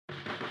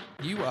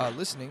You are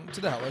listening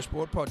to the Hello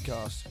Sport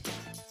Podcast.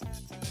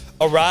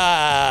 All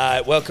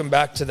right, welcome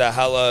back to the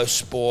Hello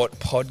Sport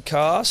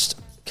Podcast.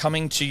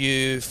 Coming to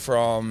you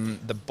from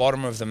the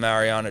bottom of the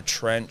Mariana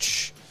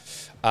Trench.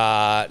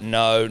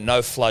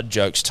 No flood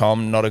jokes,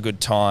 Tom. Not a good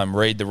time.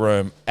 Read the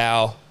room.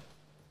 Our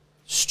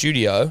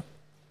studio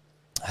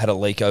had a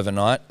leak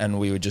overnight, and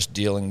we were just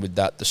dealing with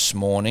that this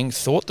morning.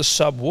 Thought the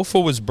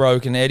subwoofer was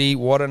broken, Eddie.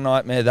 What a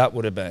nightmare that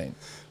would have been.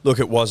 Look,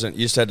 it wasn't.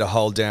 You just had to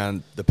hold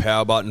down the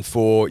power button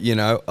for,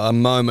 a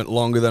moment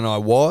longer than I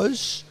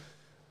was.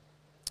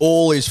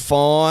 All is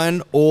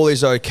fine. All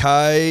is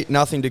okay.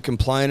 Nothing to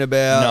complain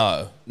about.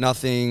 No.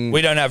 Nothing.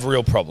 We don't have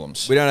real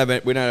problems. We don't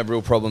have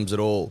real problems at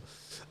all.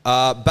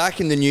 Back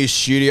in the new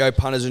studio,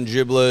 punters and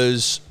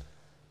dribblers,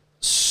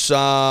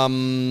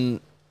 some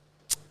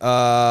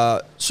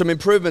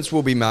improvements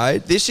will be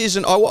made. This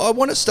isn't. I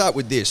want to start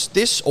with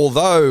this.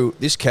 Although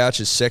this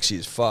couch is sexy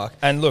as fuck.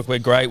 And look, we're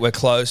great. We're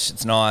close.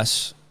 It's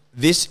nice.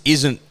 This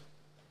isn't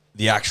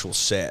the actual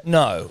set.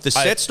 No. The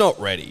set's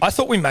not ready. I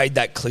thought we made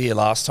that clear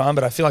last time,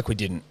 but I feel like we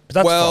didn't. But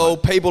that's fine.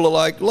 People are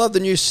like, love the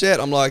new set.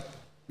 I'm like,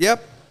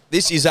 yep,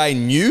 this is a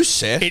new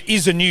set. It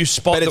is a new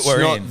spot but that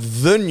we're in.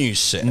 it's not the new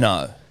set.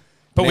 No.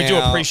 But we do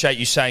Now- appreciate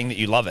you saying that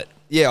you love it.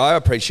 Yeah, I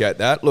appreciate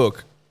that.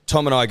 Look,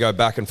 Tom and I go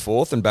back and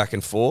forth and back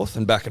and forth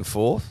and back and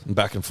forth and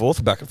back and forth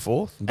and back and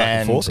forth and back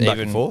and forth and back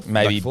and forth.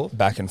 Maybe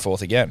back and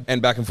forth again.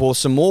 And back and forth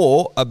some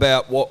more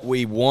about what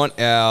we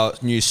want our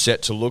new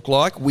set to look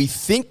like. We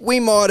think we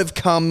might have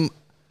come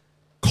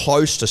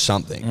close to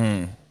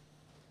something.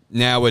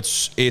 Now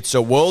it's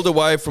a world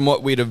away from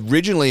what we'd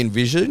originally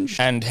envisioned.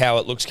 And how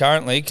it looks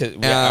currently. 'Cause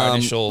our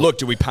initial... Look,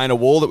 did we paint a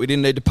wall that we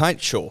didn't need to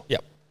paint? Sure.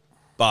 Yep.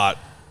 But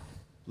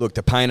look,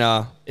 the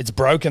painter... It's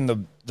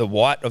broken the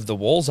white of the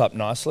walls up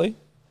nicely.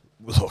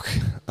 Look,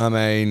 I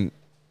mean,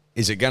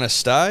 is it going to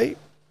stay?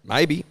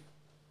 Maybe.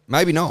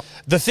 Maybe not.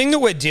 The thing that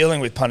we're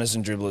dealing with, punters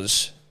and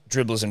dribblers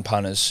and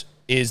punters,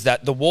 is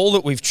that the wall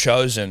that we've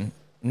chosen,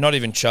 not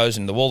even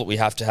chosen, the wall that we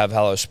have to have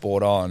Hello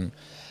Sport on,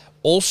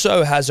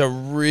 also has a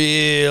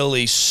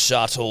really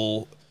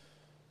subtle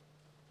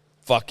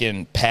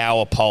fucking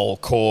power pole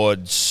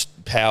cords,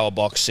 power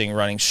boxing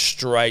running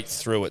straight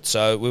through it.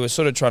 So we were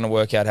sort of trying to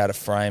work out how to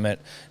frame it.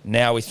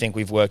 Now we think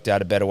we've worked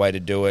out a better way to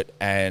do it.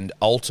 And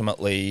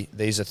ultimately,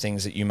 these are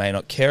things that you may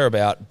not care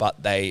about,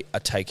 but they are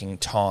taking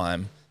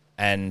time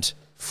and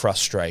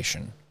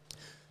frustration.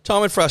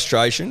 Time and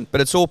frustration,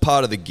 but it's all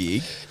part of the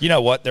gig. You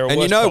know what? There are And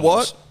worse you know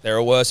problems. what? There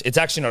are worse. It's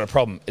actually not a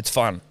problem. It's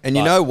fun. And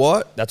you But know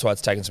what? That's why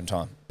it's taking some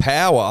time.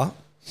 Power,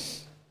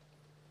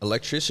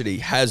 electricity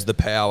has the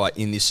power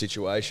in this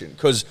situation.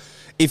 Because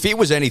if it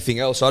was anything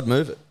else, I'd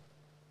move it.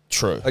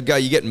 True. I'd go,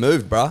 you're getting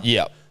moved, bruh.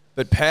 Yeah.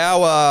 But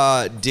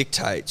power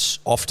dictates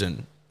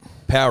often.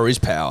 Power is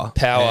power.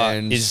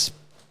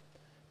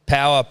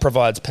 Power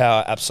provides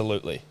power,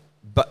 absolutely.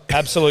 But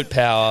Absolute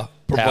power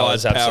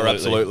provides powers power,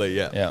 absolutely.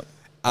 yeah. Yeah.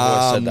 I've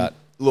always said that.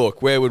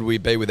 Look, where would we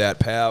be without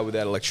power,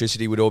 without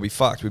electricity? We'd all be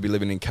fucked. We'd be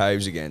living in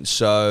caves again.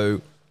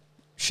 So,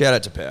 shout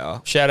out to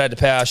power. Shout out to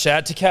power. Shout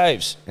out to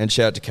caves. And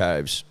shout out to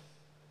caves.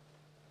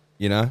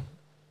 I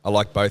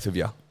like both of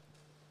you.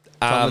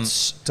 Tom,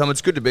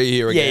 it's good to be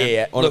here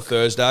again on a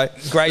Thursday.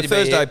 Great the to be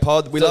Thursday here.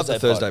 pod. We love the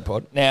Thursday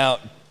pod. Now,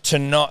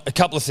 a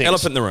couple of things.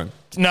 Elephant in the room.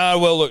 No,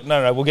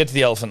 we'll get to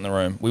the elephant in the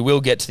room. We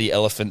will get to the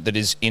elephant that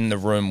is in the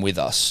room with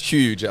us.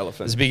 Huge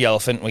elephant. There's a big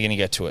elephant. We're going to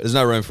get to it. There's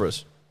no room for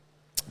us.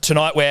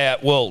 Tonight,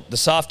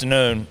 this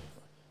afternoon,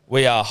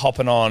 we are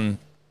hopping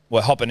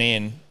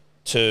in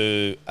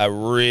to a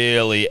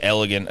really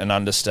elegant and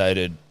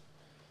understated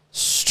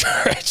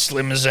stretch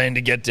limousine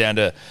to get down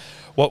to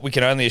what we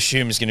can only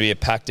assume is going to be a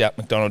packed-out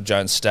McDonald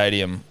Jones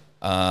Stadium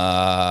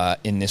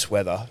in this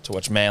weather to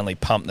watch Manly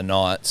pump the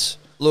Knights.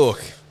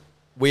 Look,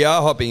 we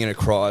are hopping in a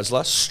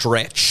Chrysler,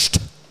 stretched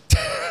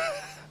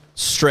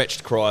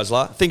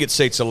Chrysler. I think it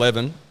seats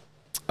 11.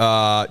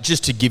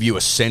 Just to give you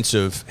a sense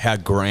of how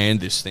grand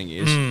this thing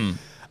is.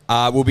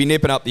 We'll be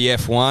nipping up the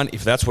F1,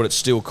 if that's what it's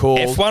still called.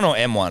 F1 or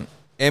M1?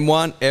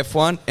 M1,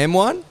 F1,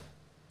 M1?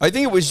 I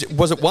think it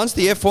was it once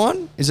the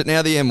F1? Is it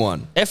now the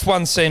M1?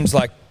 F1 seems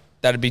like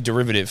that'd be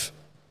derivative.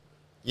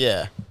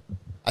 Yeah.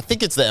 I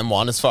think it's the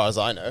M1 as far as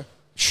I know.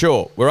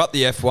 Sure. We're up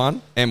the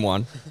F1,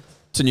 M1,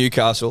 to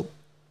Newcastle,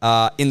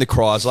 in the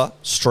Chrysler,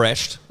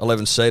 stretched,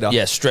 11-seater.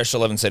 Yeah, stretched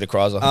 11-seater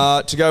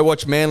Chrysler. To go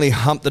watch Manly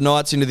hump the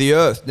Knights into the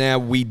earth. Now,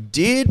 we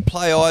did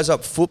play eyes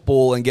up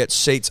football and get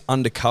seats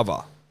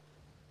undercover.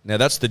 Now,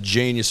 that's the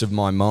genius of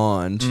my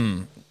mind.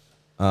 You're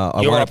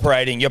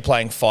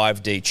playing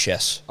 5D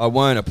chess. I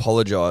won't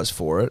apologise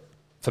for it.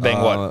 For being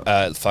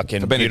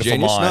fucking For being beautiful a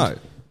genius? mind.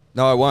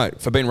 No, I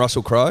won't. For being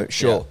Russell Crowe?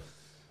 Sure.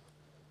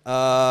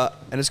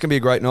 And it's going to be a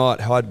great night.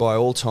 Hide by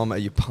all, Tom. Are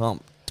you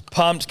pumped?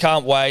 Pumped,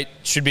 can't wait.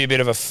 Should be a bit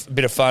of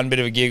fun, bit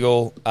of a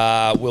giggle.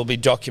 We'll be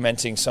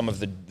documenting some of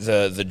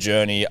the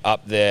journey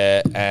up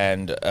there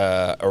and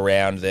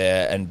around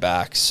there and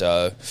back.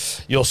 So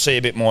you'll see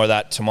a bit more of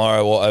that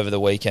tomorrow or over the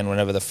weekend,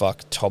 whenever the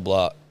fuck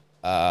Tobler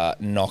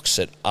knocks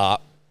it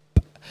up.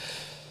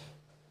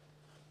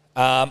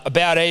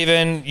 About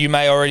Even, you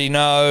may already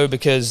know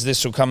because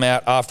this will come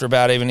out after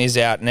About Even is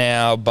out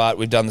now, but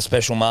we've done the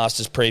special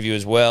Masters preview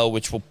as well,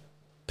 which will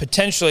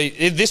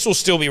potentially, this will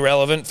still be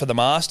relevant for the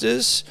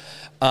Masters,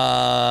 but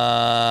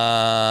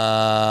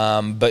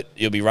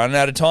you'll be running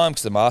out of time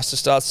because the Masters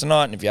starts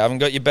tonight, and if you haven't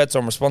got your bets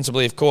on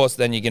responsibly, of course,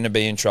 then you're going to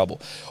be in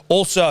trouble.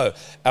 Also,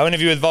 our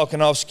interview with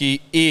Volkanovski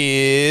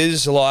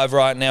is live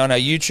right now on our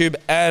YouTube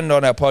and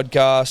on our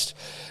podcast.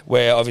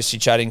 We're obviously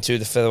chatting to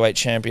the featherweight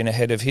champion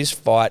ahead of his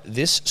fight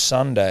this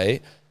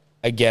Sunday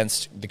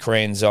against the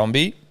Korean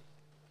Zombie.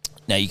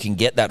 Now, you can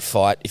get that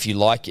fight if you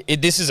like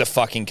it. This is a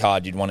fucking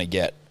card you'd want to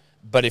get.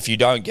 But if you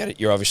don't get it,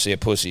 you're obviously a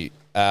pussy.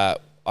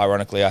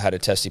 Ironically, I had a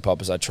testy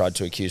pop as I tried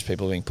to accuse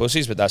people of being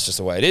pussies, but that's just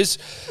the way it is.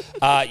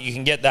 You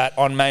can get that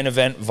on Main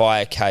Event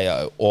via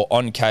KO or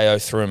on KO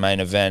through Main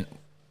Event.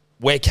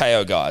 We're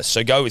KO guys,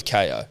 so go with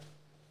KO.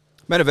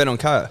 Main Event on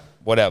KO.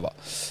 Whatever.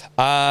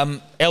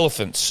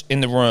 Elephants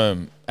in the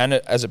room, and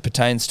as it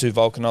pertains to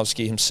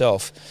Volkanovski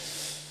himself.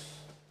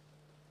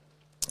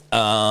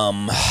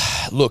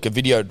 Look, a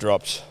video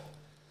dropped.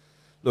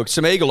 Look,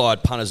 some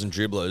eagle-eyed punters and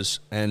dribblers,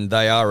 and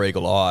they are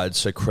eagle-eyed,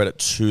 so credit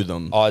to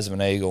them. Eyes of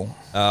an eagle.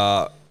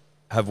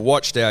 Have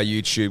watched our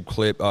YouTube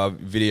clip,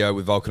 video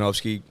with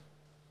Volkanovski.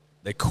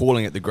 They're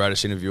calling it the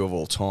greatest interview of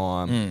all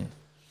time.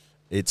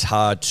 It's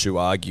hard to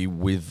argue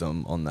with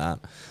them on that.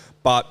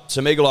 But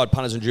some eagle-eyed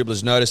punters and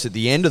dribblers noticed at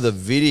the end of the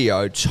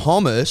video,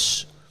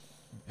 Thomas,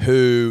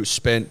 who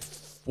spent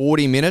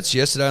 40 minutes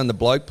yesterday on the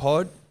Bloke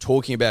Pod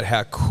talking about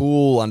how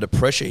cool under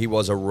pressure he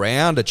was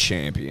around a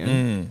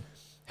champion,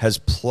 has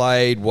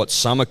played what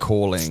some are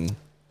calling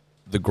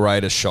the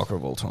greatest shocker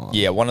of all time.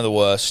 Yeah, one of the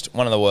worst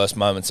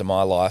moments of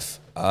my life.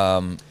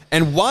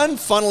 And one,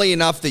 funnily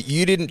enough, that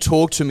you didn't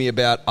talk to me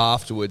about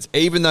afterwards,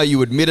 even though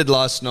you admitted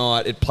last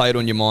night it played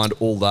on your mind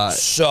all day.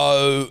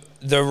 So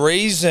the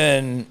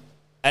reason,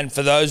 and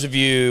for those of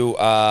you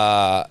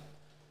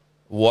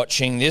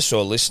watching this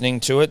or listening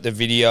to it, the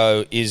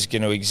video is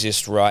going to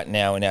exist right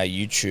now in our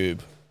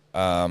YouTube.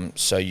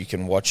 So you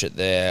can watch it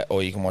there,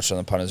 or you can watch it on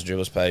the Punters and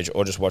Dribblers page,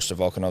 or just watch the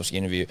Volkanovski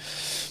interview.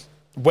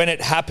 When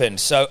it happened,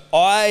 so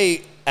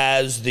I,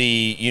 as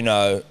the,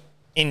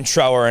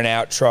 introer and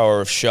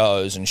outroer of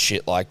shows and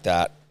shit like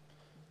that,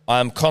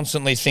 I'm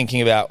constantly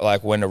thinking about,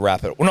 like, when to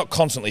wrap it. Well, not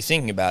constantly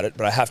thinking about it,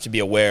 but I have to be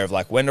aware of,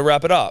 like, when to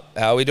wrap it up.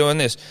 How are we doing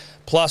this?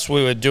 Plus,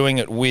 we were doing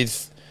it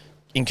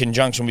in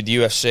conjunction with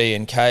UFC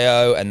and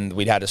KO, and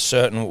we'd had a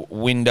certain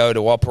window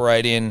to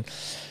operate in.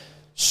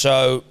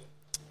 So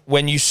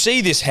when you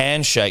see this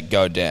handshake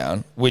go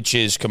down, which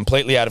is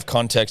completely out of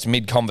context,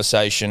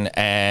 mid-conversation,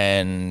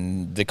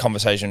 and the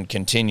conversation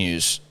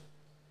continues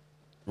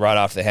right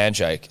after the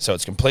handshake, so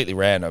it's completely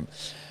random.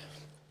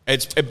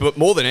 But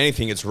more than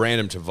anything, it's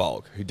random to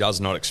Volk, who does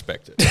not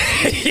expect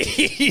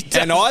it.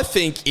 And I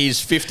think is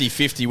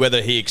 50-50 whether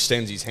he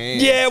extends his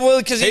hand. Yeah, well,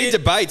 because he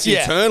debates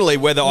internally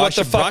whether I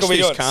should brush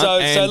this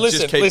cunt and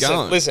just keep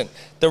going. Listen,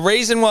 the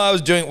reason why I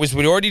was doing it was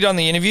we'd already done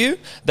the interview.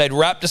 They'd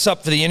wrapped us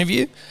up for the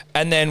interview,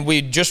 and then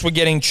we just were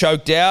getting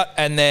choked out,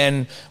 and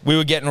then we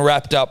were getting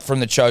wrapped up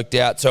from the choked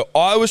out. So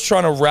I was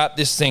trying to wrap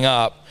this thing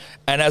up,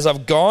 and as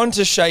I've gone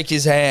to shake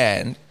his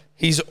hand,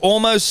 he's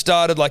almost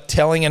started like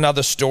telling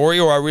another story,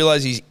 or I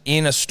realize he's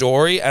in a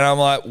story, and I'm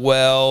like,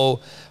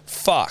 well,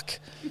 fuck.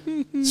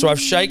 So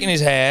I've shaken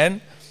his hand,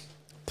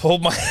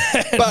 pulled my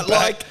hand but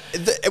back,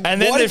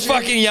 and then the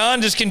fucking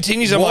yarn just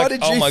continues. I'm why like, did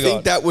oh you my think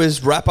God. that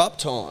was wrap-up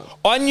time?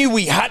 I knew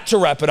we had to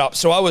wrap it up,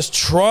 so I was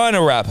trying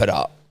to wrap it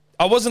up.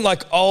 I wasn't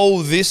like,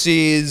 oh, this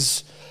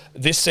is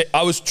this.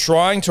 I was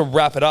trying to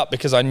wrap it up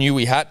because I knew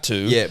we had to.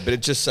 Yeah, but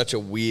it's just such a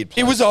weird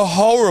place. It was a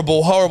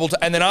horrible,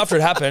 and then after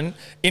it happened,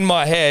 in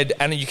my head,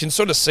 and you can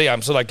sort of see,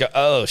 I'm sort of like,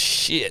 oh,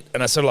 shit.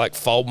 And I sort of like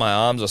fold my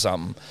arms or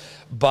something.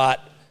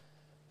 But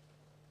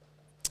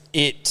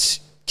it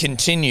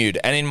continued.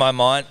 And in my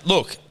mind,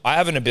 look, I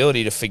have an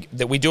ability to figure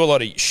that we do a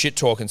lot of shit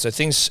talking, so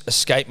things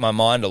escape my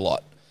mind a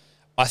lot.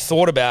 I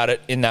thought about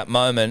it in that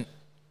moment.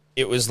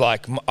 It was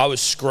like I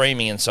was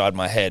screaming inside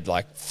my head,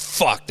 like,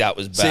 fuck, that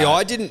was bad. See,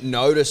 I didn't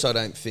notice, I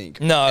don't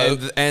think. No.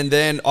 And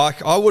then I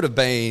would have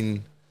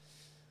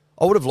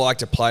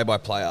liked a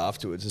play-by-play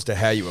afterwards as to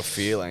how you were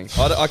feeling.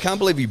 I can't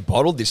believe you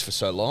bottled this for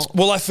so long.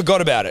 Well, I forgot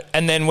about it.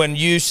 And then when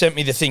you sent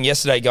me the thing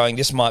yesterday going,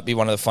 this might be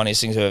one of the funniest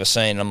things I've ever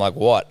seen, I'm like,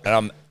 what?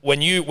 And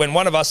when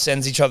one of us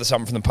sends each other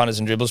something from the Punters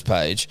and Dribblers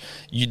page,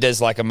 there's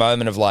like a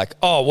moment of like,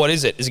 oh, what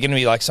is it? Is it going to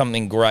be like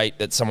something great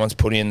that someone's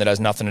put in that has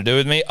nothing to do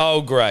with me?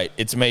 Oh, great.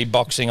 It's me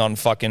boxing on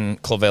fucking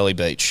Clavelli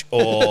Beach.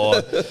 Or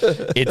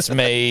it's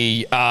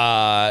me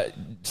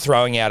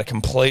throwing out a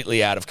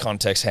completely out of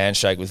context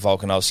handshake with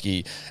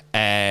Volkanovski,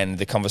 and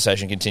the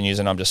conversation continues,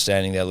 and I'm just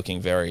standing there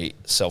looking very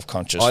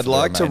self-conscious. I'd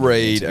like to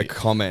read a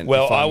comment.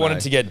 Well, I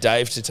wanted to get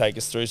Dave to take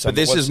us through something. But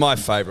this is my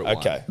favourite one.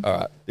 Okay, all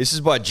right. This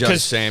is by Joe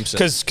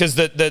Sampson.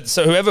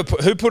 So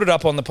who put it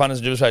up on the Punters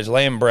and Dribblers page?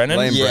 Liam Brennan?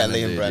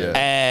 Liam Brennan.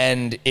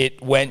 And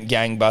it went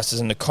gangbusters,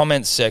 and the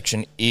comments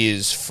section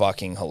is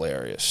fucking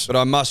hilarious. But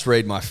I must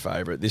read my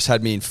favourite. This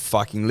had me in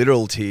fucking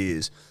literal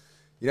tears.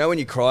 You know when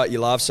you cry, you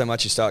laugh so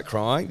much you start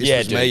crying? This Yeah,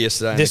 was dude. me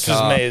yesterday in This the was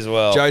car. me as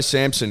well. Joe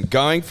Sampson,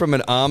 going from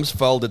an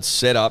arms-folded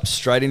setup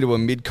straight into a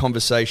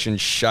mid-conversation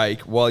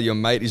shake while your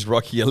mate is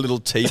rocking a little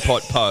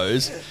teapot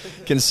pose,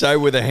 can say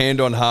with a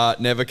hand on heart,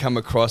 never come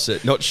across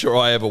it. Not sure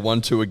I ever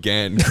want to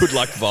again. Good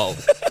luck, Vol.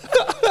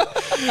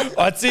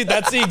 That's it.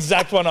 That's the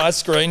exact one I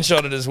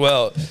screenshotted as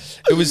well.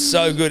 It was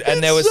so good.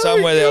 And there was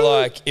some where they're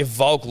like, if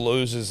Volk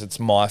loses, it's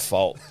my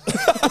fault.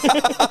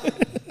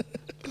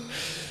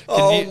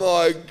 Oh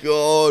my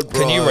God,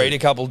 bro. Can you read a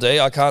couple, D?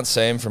 I can't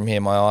see him from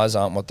here. My eyes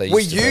aren't what they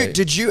used to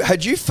be.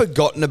 Had you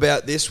forgotten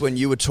about this when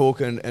you were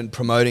talking and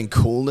promoting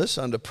coolness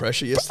under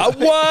pressure yesterday?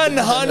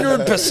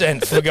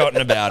 100% forgotten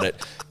about it.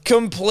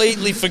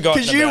 Completely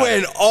forgotten Because about you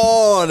it. went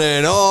on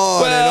and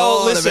on and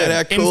on listen,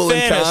 about how cool in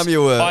and fairness, calm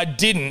you were. I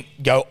didn't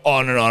go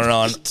on and on and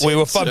on. We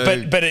were fun,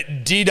 too. but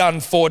it did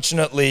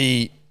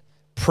unfortunately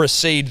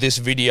precede this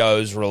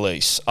video's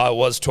release. I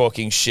was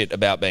talking shit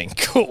about being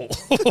cool,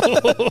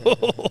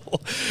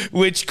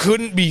 which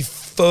couldn't be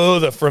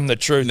further from the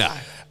truth. No.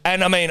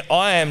 And I mean,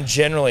 I am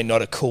generally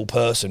not a cool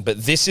person,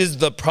 but this is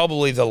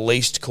probably the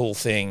least cool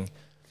thing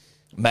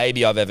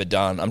maybe I've ever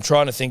done. I'm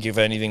trying to think of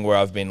anything where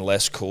I've been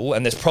less cool,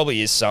 and there's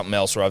probably is something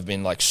else where I've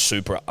been like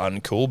super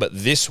uncool, but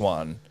this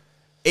one,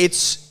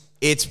 It's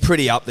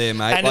pretty up there,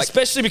 mate. and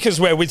especially because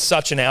we're with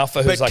such an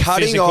alpha who's but like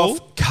physical.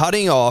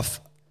 cutting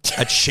off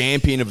a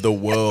champion of the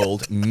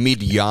world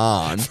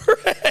mid-yarn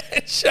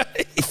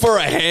for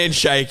a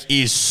handshake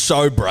is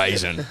so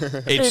brazen.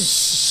 It's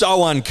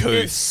so uncouth.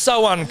 It's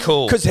so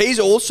uncool. Because he's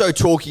also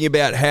talking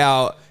about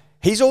how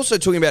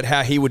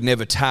he would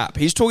never tap.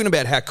 He's talking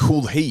about how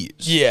cool he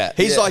is. Yeah.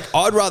 He's like,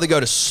 I'd rather go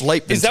to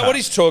sleep than Is that tap. what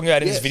he's talking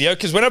about in his video?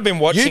 Because when I've been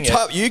watching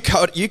You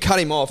cut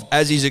him off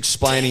as he's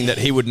explaining that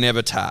he would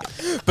never tap.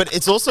 But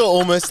it's also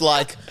almost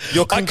like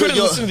you're. I couldn't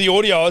listen to the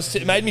audio.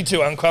 It made me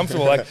too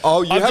uncomfortable. Like,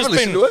 Oh, you haven't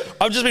listened to it?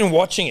 I've just been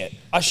watching it.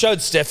 I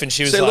showed Steph and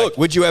she was Say, like, look,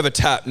 would you ever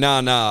tap? Nah,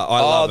 I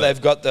love it. they've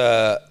got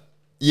the...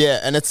 Yeah,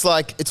 and it's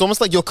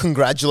almost like you're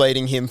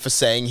congratulating him for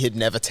saying he'd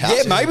never tap.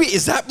 Yeah, maybe.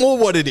 Is that more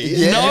what it is?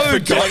 Yeah. No, You're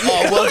like,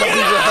 oh, well done.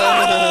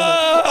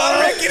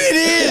 I reckon it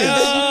is.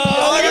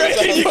 I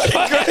reckon you're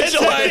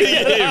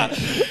congratulating him.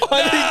 I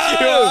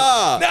think you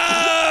are.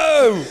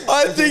 No!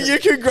 I think you're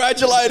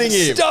congratulating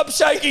him. Stop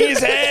shaking his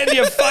hand,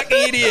 you fucking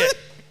idiot.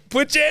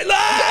 Put your...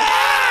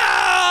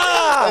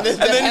 And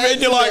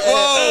then you're like,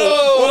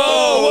 Whoa.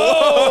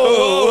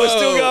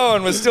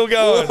 We're still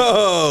going.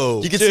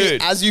 Whoa. You can see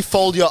Dude. as you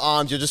fold your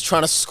arms, you're just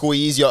trying to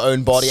squeeze your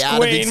own body out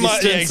of Squeeze my-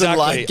 existence yeah, and exactly.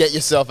 like get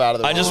yourself out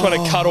of the I just want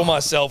to cuddle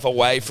myself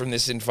away from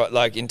this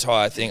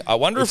entire thing. I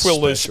wonder if we'll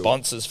lose special.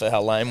 sponsors for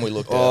how lame we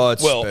looked Oh, at.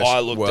 it's Well, special. I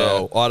looked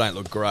Well, at. I don't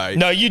look great.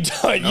 No, you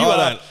don't. You I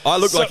are. don't. I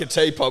look So- like a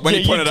teapot. When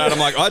Yeah, you pointed you out, do. I'm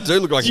like, I do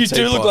look like a You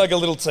teapot. do look like a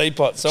little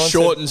teapot. Someone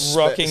Short said and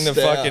rocking the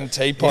stout. fucking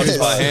teapot. Here's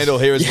my handle.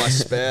 Here is my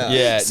spout.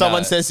 Yeah,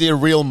 Someone no. says here,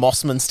 real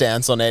Mossman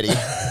stance on Eddie.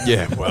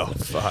 Yeah, well,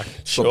 fuck.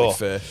 Sure. Probably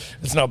fair.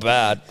 It's not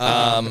bad.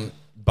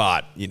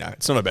 But,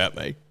 it's not about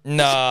me.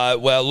 No,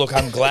 well, look,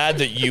 I'm glad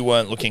that you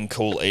weren't looking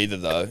cool either,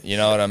 though. You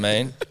know what I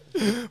mean?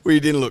 We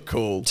didn't look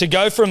cool. To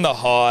go from the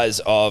highs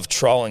of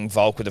trolling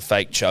Volk with a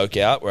fake choke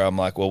out, where I'm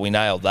like, well, we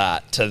nailed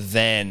that, to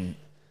then,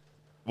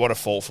 what a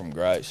fall from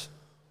grace.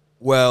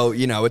 Well,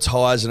 it's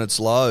highs and it's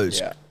lows.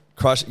 Yeah.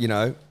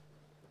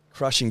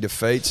 Crushing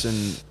defeats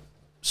and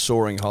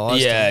soaring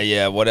highs.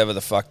 Yeah, whatever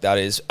the fuck that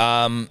is.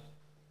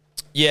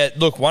 Yeah,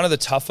 look, one of the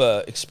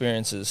tougher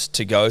experiences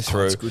to go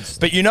through. good stuff.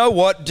 But you know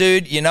what,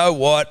 dude? You know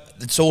what?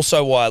 It's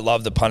also why I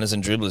love the punters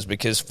and dribblers,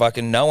 because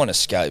fucking no one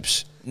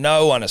escapes.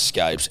 No one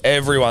escapes.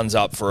 Everyone's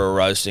up for a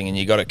roasting, and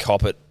you got to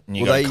cop it, and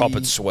you got to cop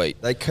it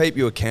sweet. They keep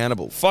you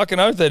accountable. Fucking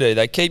oath they do.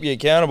 They keep you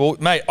accountable.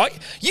 Mate,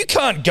 you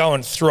can't go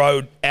and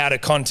throw out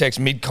of context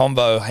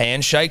mid-combo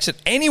handshakes at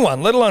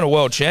anyone, let alone a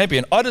world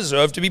champion. I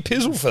deserve to be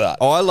pizzled for that.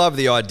 I love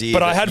the idea.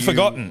 But I that had you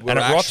forgotten, were and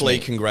it rocked actually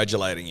me.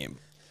 congratulating him.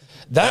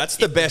 That- That's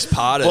the best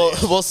part of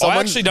it. Well, I someone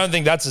actually don't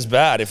think that's as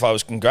bad if I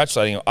was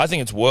congratulating him. I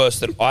think it's worse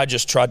that I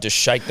just tried to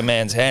shake the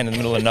man's hand in the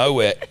middle of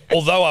nowhere.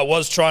 Although I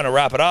was trying to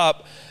wrap it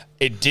up,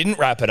 it didn't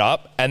wrap it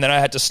up. And then I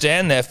had to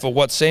stand there for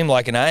what seemed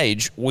like an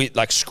age, with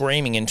like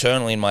screaming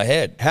internally in my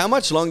head. How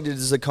much longer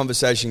does the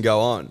conversation go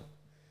on?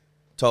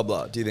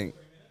 Tobler, do you think?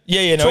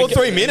 Yeah, no. 2 or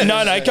 3 minutes?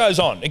 No, it goes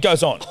on. It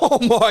goes on. Oh,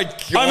 my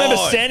God. I remember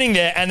standing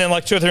there and then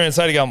like 2 or 3 minutes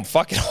later going,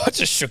 fucking, I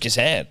just shook his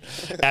hand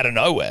out of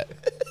nowhere.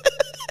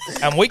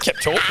 And we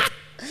kept talking.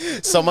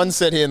 Someone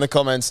said here in the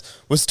comments,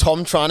 was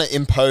Tom trying to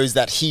impose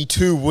that he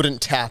too wouldn't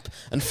tap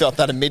and felt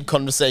that a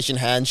mid-conversation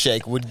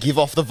handshake would give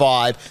off the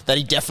vibe that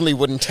he definitely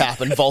wouldn't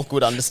tap and Volk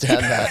would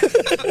understand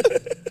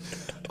that?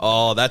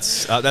 Oh,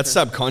 that's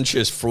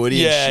subconscious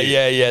Freudian shit.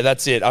 Yeah,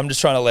 that's it. I'm just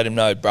trying to let him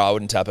know, bro, I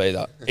wouldn't tap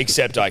either.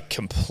 Except I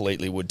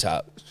completely would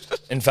tap.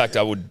 In fact,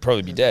 I would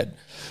probably be dead.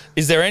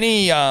 Is there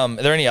any are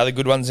there any other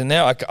good ones in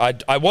there?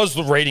 I was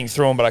reading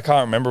through them, but I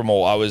can't remember them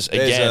all. I was,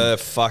 There's again, a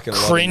fucking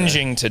lot in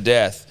cringing to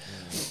death.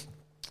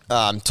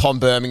 Tom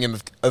Birmingham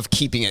of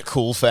Keeping It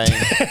Cool fame.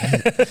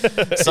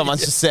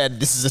 Someone's just said,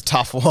 this is a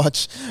tough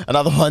watch.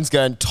 Another one's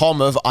going,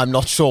 Tom of I'm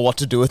not sure what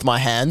to do with my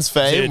hands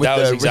fame. Dude, with that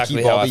was the exactly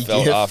Ricky how I Bobby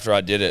felt gif. after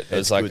I did it. It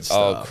was like, good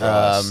oh, stuff.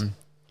 Christ.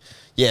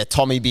 Yeah,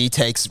 Tommy B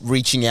takes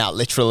reaching out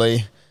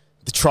literally.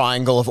 The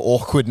triangle of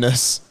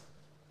awkwardness.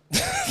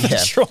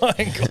 Yeah.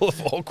 Triangle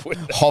of awkward.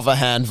 Hover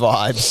hand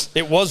vibes.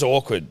 It was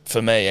awkward for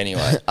me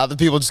anyway. Other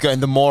people just going,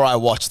 the more I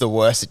watch, the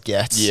worse it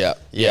gets. Yeah.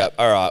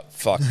 All right.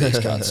 Fuck these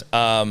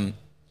cunts.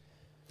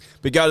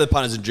 But go to the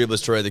punters and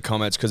dribblers to read the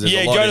comments because there's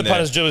Yeah, a lot go in to there.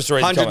 punters and dribblers to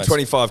read the comments.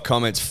 125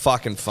 comments,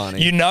 fucking funny.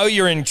 You know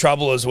you're in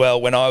trouble as well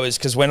when I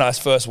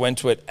first went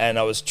to it and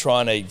I was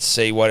trying to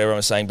see what everyone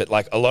was saying, but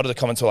like a lot of the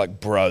comments were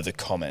like, bro, the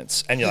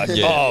comments. And you're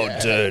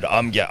like, dude,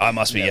 I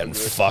must be getting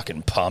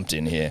fucking pumped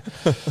in here.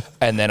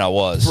 And then I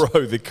was.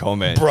 Bro, the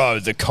comments.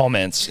 Bro, the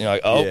comments. You're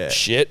like, oh, Yeah.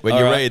 shit. When All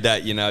you right. read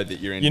that, you know that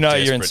you're in You know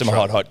you're in desperate some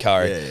trouble. hot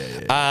curry.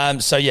 Yeah.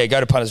 So yeah, go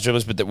to punters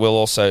dribblers, but that will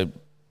also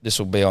this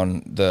will be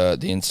on the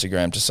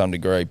Instagram to some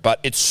degree.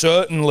 But it's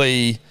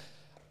certainly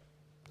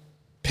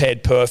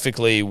paired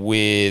perfectly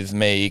with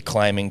me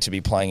claiming to be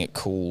playing it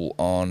cool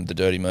on the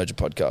Dirty Merger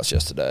podcast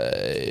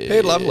yesterday.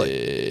 Paired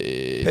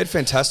lovely. Paired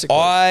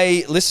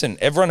fantastically. Listen,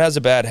 everyone has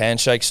a bad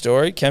handshake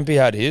story. Kempy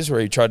had his where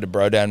he tried to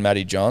bro down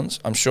Matty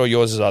Johns. I'm sure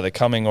yours is either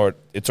coming or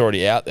it's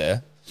already out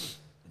there.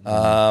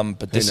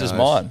 But this Who is knows?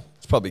 mine.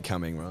 It's probably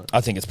coming, right?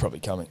 I think it's probably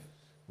coming.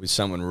 With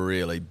someone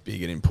really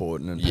big and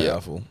important and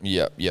powerful.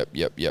 Yep.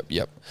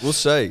 We'll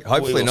see.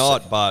 Hopefully We'll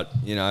not, see. but,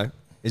 you know,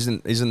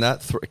 isn't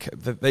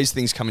that these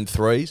things come in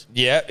threes?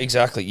 Yeah,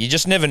 exactly. You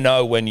just never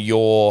know when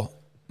your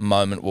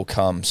moment will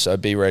come, so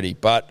be ready.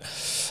 But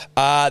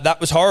that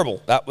was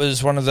horrible. That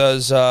was one of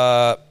those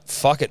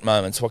fuck it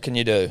moments. What can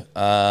you do?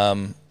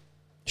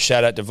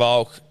 Shout out to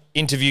Volk.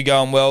 Interview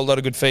going well. A lot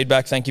of good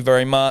feedback. Thank you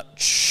very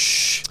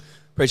much.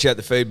 Appreciate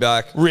the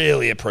feedback.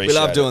 Really appreciate We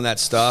love it. doing that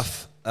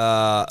stuff,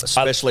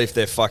 especially if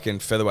they're fucking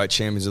featherweight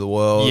champions of the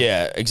world.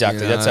 Yeah,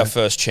 exactly. You That's know. our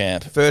first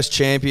champ. First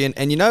champion.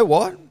 And you know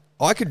what?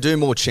 I could do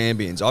more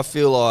champions. I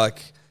feel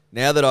like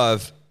now that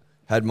I've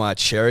had my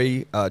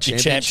cherry, champion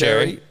Champ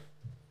Cherry.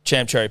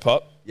 Champ Cherry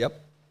Pop. Yep.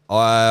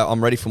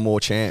 I'm ready for more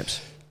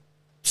champs.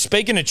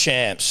 Speaking of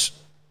champs,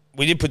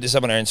 we did put this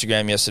up on our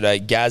Instagram yesterday.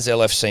 Gaz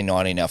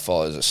LFC90 now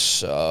follows us.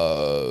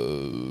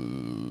 So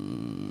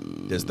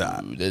There's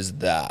that. There's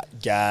that.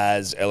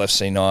 Gaz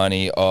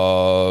LFC90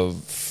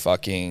 of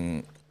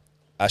fucking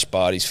Ash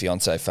Barty's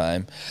fiance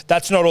fame.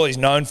 That's not all he's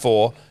known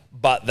for,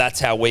 but that's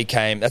how he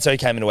came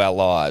into our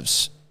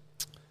lives.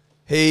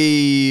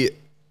 He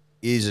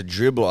is a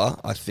dribbler,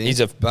 I think. He's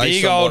a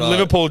based big on old what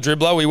Liverpool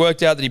dribbler. We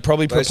worked out that he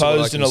probably Based on what I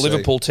proposed in can a see.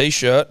 Liverpool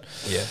t-shirt.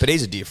 Yeah, but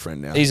he's a dear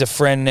friend now. He's a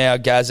friend now,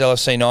 Gaz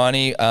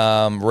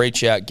LFC90.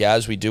 Reach out,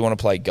 Gaz. We do want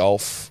to play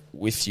golf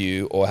with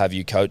you or have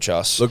you coach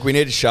us. Look, we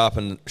need to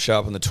sharpen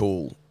the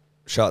tool,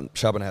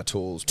 sharpen our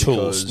tools.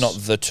 Tools, because not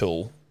the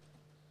tool.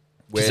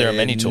 Because there are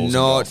many tools in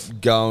Not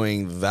golf.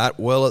 going that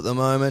well at the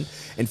moment.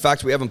 In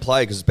fact, we haven't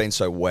played because it's been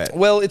so wet.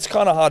 Well, it's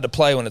kind of hard to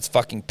play when it's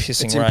fucking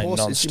pissing rain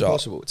non-stop. It's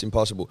impossible. It's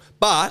impossible.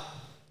 But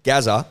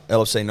Gaza,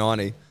 LFC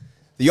 90,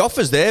 the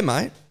offer's there,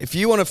 mate. If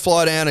you want to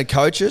fly down and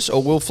coach us,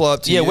 or we'll fly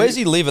up to you. Yeah, where's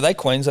he live? Are they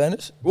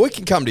Queenslanders? We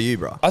can come to you,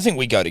 bro. I think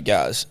we go to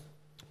Gaz.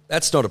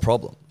 That's not a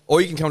problem. Or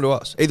you can come to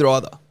us. Either.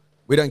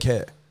 We don't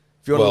care.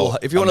 If you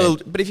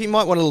want but if you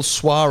might want a little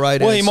soiree.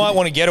 Well, you might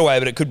want to get away,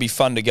 but it could be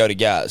fun to go to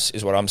Gaz,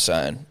 is what I'm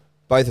saying.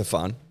 Both are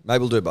fun. Maybe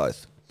we'll do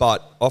both.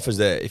 But offers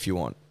there if you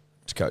want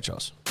to coach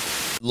us.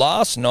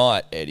 Last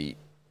night, Eddie,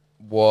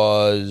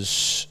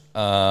 was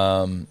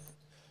the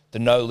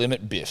No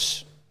Limit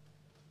Biffs.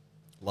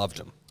 Loved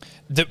them.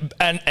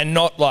 And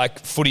not like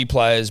footy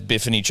players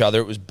biffing each other.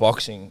 It was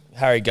boxing.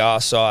 Harry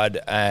Garside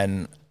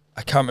and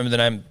I can't remember the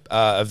name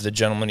of the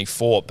gentleman he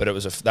fought, but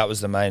that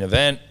was the main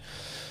event.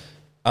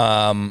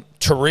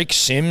 Tariq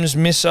Sims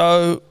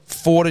Misso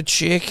fought a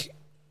chick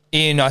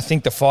in, I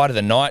think, the fight of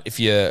the night.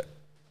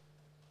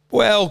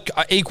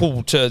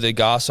 Equal to the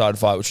Garside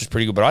fight, which was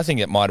pretty good, but I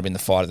think it might have been the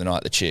fight of the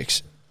night, the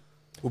chicks.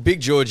 Well,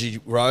 Big Georgie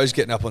Rose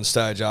getting up on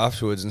stage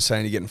afterwards and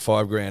saying you're getting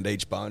 $5,000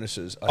 each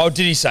bonuses. Did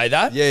he say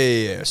that?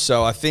 Yeah.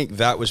 So I think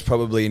that was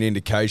probably an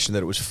indication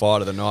that it was fight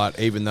of the night,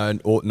 even though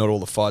not all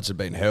the fights had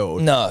been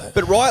held. No.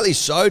 But rightly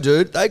so,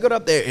 dude. They got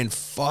up there and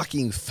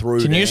fucking threw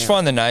Can you down. just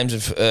find the names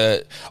of...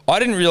 I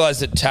didn't realise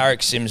that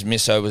Tariq Sims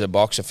Misso was a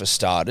boxer for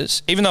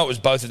starters. Even though it was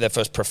both of their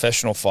first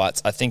professional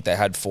fights, I think they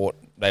had fought...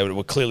 They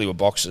were clearly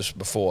boxers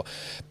before.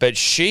 But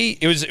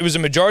it was a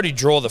majority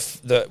draw,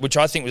 which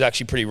I think was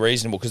actually pretty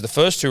reasonable because the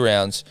first two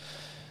rounds,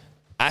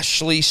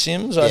 Ashley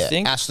Sims, I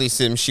think. Ashley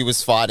Sims, she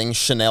was fighting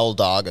Chanel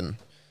Dargan.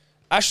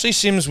 Ashley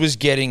Sims was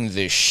getting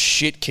the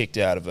shit kicked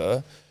out of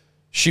her.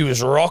 She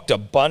was rocked a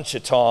bunch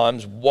of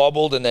times,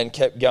 wobbled, and then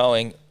kept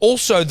going.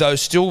 Also, though,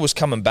 still was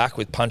coming back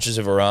with punches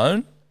of her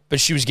own, but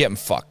she was getting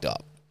fucked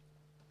up.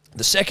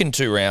 The second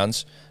two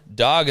rounds,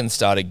 Dargan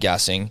started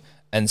gassing,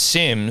 and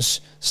Sims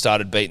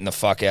started beating the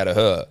fuck out of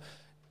her.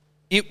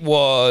 It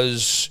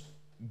was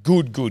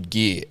good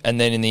gear.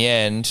 And then in the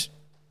end,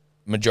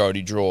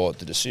 majority draw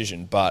the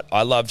decision. But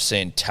I loved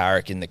seeing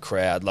Tarek in the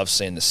crowd. Loved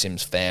seeing the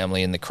Sims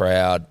family in the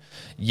crowd,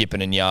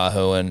 yipping and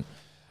yahooing.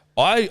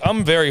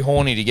 I'm very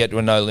horny to get to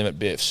a No Limit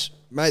Biffs.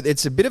 Mate,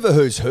 it's a bit of a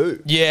who's who.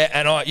 Yeah,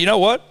 and you know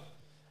what?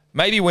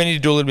 Maybe we need to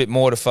do a little bit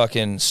more to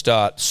fucking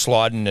start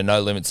sliding to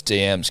No Limits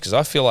DMs, because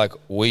I feel like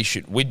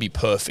we'd be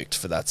perfect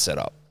for that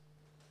setup.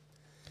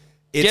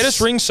 Get us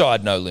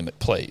ringside No Limit,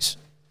 please.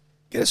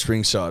 Get us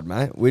ringside,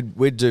 mate.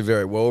 We'd do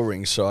very well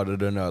ringside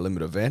at a No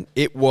Limit event.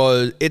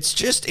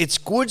 It's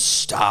good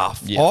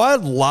stuff. Yeah. I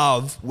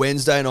love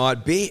Wednesday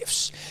night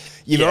biffs.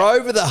 You're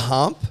over the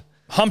hump.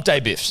 Hump day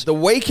biffs. The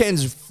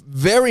weekend's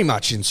very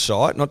much in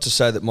sight. Not to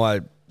say that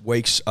my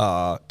weeks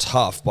are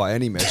tough by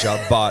any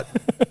measure, but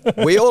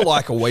we all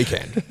like a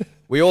weekend.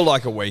 We all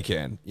like a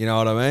weekend. You know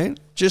what I mean?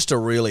 Just to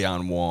really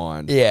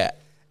unwind. Yeah.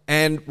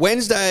 And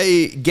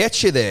Wednesday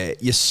gets you there.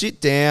 You sit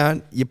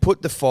down, you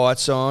put the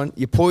fights on,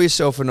 you pour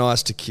yourself a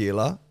nice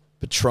tequila.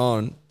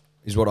 Patron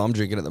is what I'm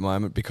drinking at the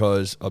moment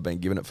because I've been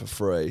given it for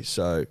free.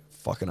 So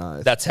fucking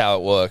oath. That's how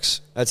it works.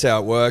 That's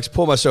how it works.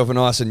 Pour myself a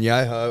nice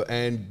añejo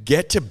and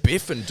get to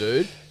biffing,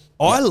 dude.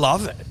 I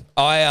love it.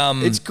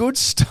 It's good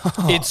stuff.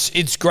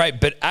 It's great,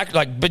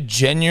 but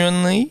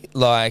genuinely,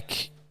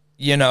 like,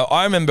 you know,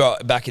 I remember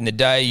back in the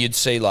day,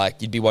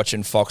 you'd be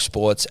watching Fox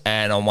Sports,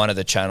 and on one of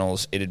the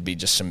channels, it'd be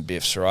just some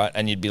biffs, right?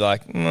 And you'd be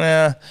like,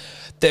 nah.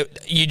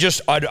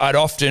 I'd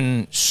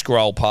often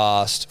scroll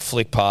past,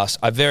 flick past.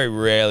 I very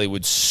rarely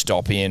would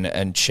stop in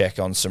and check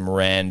on some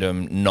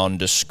random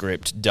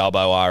nondescript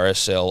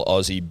RSL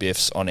Aussie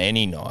biffs on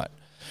any night.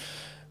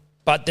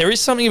 But there is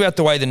something about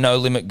the way the No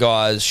Limit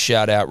guys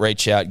shout out,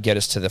 reach out, get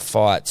us to the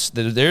fights.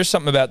 There is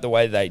something about the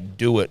way they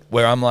do it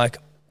where I'm like,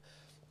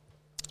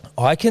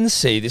 I can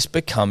see this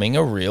becoming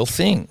a real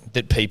thing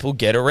that people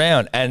get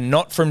around, and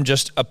not from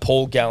just a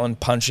Paul Gallen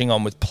punching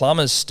on with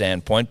Plummer's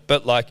standpoint,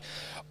 but like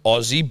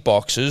Aussie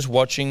boxers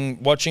watching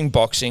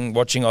boxing,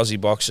 watching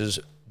Aussie boxers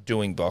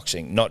doing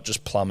boxing, not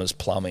just Plummer's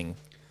plumbing.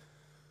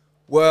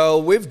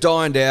 Well, we've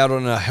dined out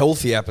on a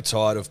healthy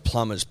appetite of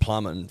Plummer's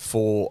plumbing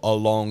for a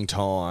long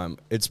time.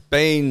 It's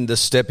been the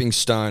stepping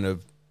stone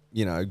of,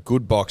 you know,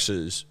 good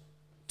boxers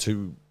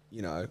to,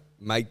 you know,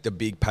 make the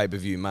big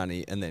pay-per-view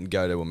money and then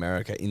go to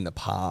America in the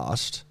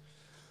past.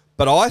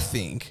 But I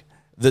think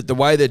that the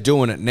way they're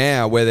doing it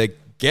now, where they're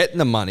getting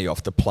the money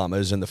off the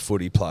plumbers and the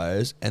footy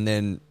players and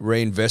then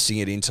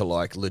reinvesting it into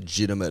like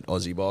legitimate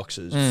Aussie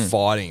boxers,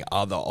 fighting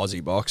other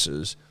Aussie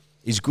boxers,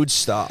 is good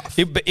stuff.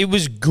 It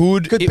was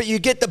good. But you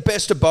get the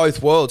best of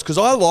both worlds, because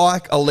I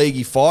like a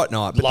leaguey fight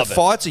night, but Love it.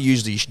 fights are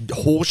usually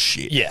horse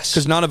shit. Yes.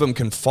 Because none of them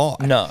can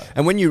fight. No.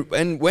 And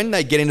when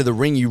they get into the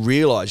ring, you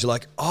realise, you're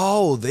like,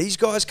 oh, these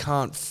guys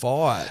can't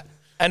fight.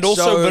 And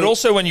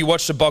also when you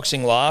watch the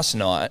boxing last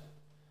night,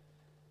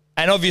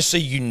 and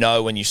obviously you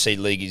know when you see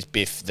leagueies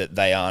biff that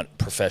they aren't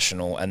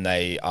professional and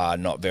they are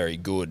not very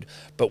good.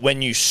 But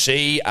when you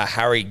see a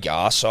Harry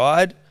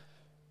Garside,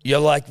 you're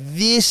like,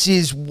 this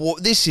is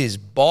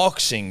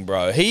boxing,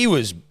 bro. He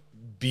was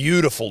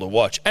beautiful to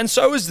watch. And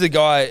so was the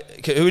guy,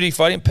 who did he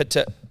fight him?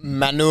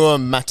 Manur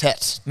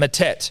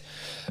Matet.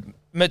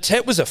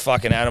 Matet was a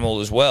fucking animal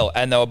as well,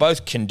 and they were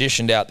both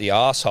conditioned out the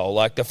arsehole.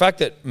 Like, the fact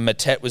that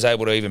Matet was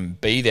able to even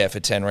be there for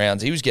 10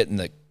 rounds, he was getting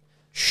the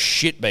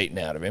shit beaten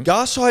out of him.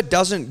 Garside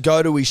doesn't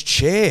go to his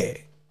chair.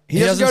 He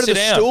doesn't go to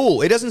the stool.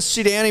 He doesn't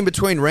sit down in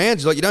between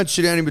rounds. He's like, you don't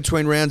sit down in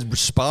between rounds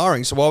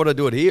sparring, so why would I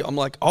do it here? I'm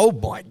like, oh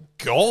my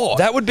God.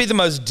 That would be the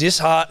most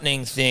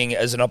disheartening thing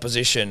as an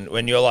opposition,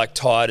 when you're like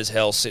tired as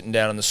hell sitting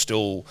down on the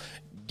stool,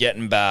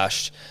 getting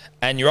bashed,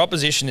 and your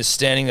opposition is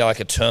standing there like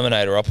a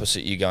Terminator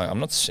opposite you going, I'm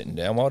not sitting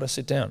down. Why would I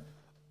sit down?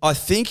 I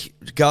think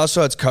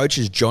Garside's coach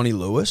is Johnny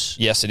Lewis.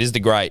 Yes, it is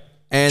the great.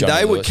 And Johnny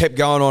they Lewis. kept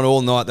going on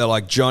all night. They're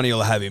like, Johnny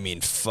will have him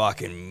in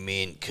fucking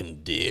mint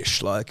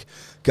condition. Like,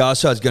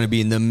 Garside's going to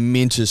be in the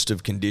mintest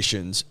of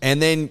conditions.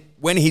 And then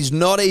when he's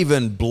not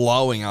even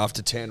blowing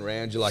after 10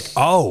 rounds, you're like,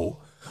 oh,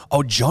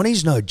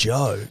 Johnny's no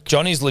joke.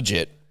 Johnny's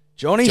legit.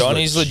 Johnny's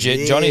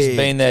legit. Johnny's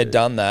been there,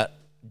 done that.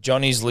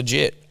 Johnny's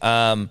legit.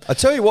 I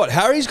tell you what,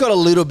 Harry's got a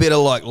little bit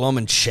of like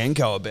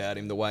Lomachenko about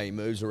him, the way he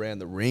moves around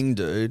the ring,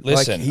 dude.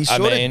 Listen, like, he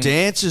sort of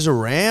dances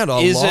around. I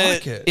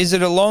like it. Is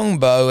it a long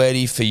bow,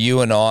 Eddie, for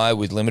you and I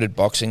with limited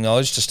boxing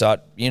knowledge to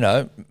start, you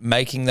know,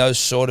 making those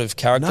sort of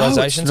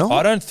characterizations? No, it's not.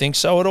 I don't think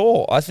so at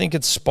all. I think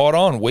it's spot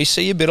on. We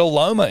see a bit of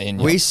Loma in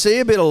you. We see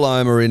a bit of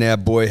Loma in our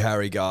boy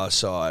Harry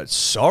Garside.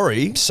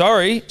 Sorry.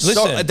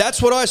 Listen.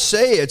 That's what I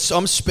see.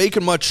 I'm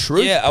speaking my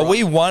truth. Yeah, bro. are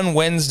we one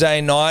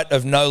Wednesday night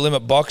of No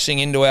Limit Boxing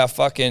into our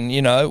fucking,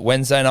 you know,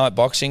 Wednesday night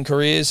boxing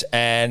careers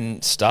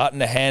and starting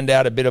to hand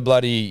out a bit of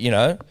bloody, you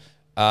know,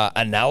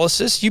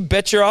 analysis? You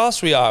bet your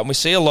ass we are. And we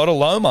see a lot of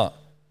Loma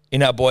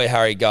in our boy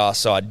Harry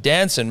Garside.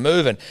 Dancing,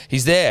 moving.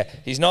 He's there.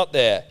 He's not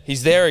there.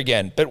 He's there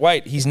again. But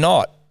wait, he's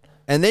not.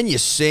 And then you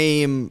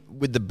see him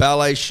with the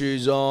ballet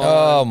shoes on.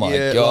 Oh,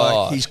 my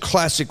God. Like, he's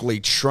classically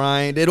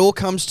trained. It all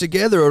comes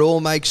together. It all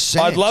makes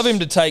sense. I'd love him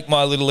to take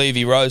my little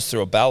Evie Rose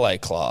through a ballet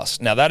class.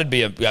 Now, that'd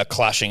be a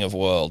clashing of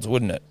worlds,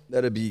 wouldn't it?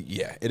 It'd be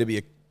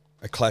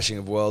a clashing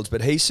of worlds.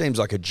 But he seems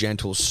like a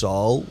gentle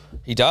soul.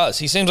 He does.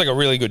 He seems like a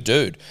really good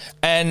dude.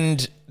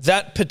 And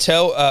that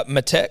Patel,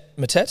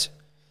 Matet,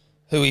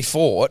 who he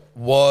fought,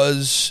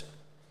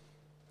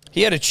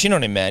 he had a chin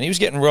on him, man. He was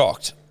getting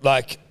rocked.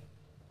 Like,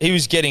 he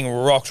was getting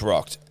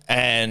rocked.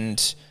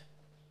 And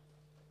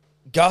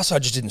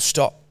Garside just didn't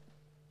stop.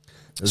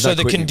 So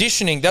the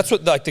conditioning, that's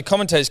what like the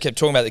commentators kept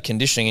talking about, the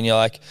conditioning, and you're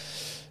like,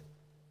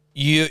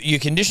 your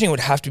conditioning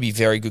would have to be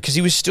very good because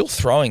he was still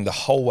throwing the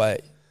whole way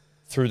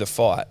through the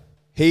fight.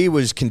 He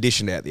was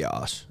conditioned out the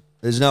arse.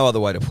 There's no other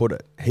way to put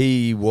it.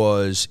 He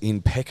was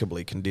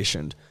impeccably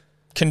conditioned.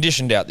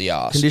 Conditioned out the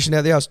arse. Conditioned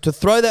out the arse. To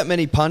throw that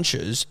many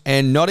punches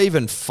and not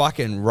even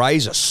fucking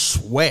raise a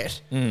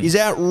sweat is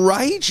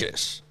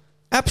outrageous.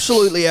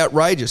 Absolutely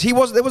outrageous. There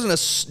wasn't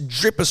a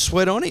drip of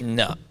sweat on him.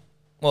 No.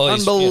 Well,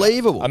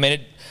 unbelievable. I mean,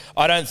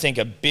 I don't think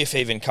a Biff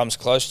even comes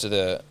close to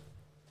the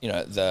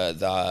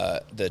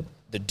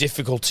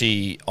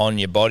difficulty on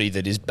your body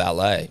that is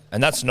ballet.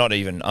 And that's not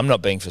even, I'm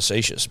not being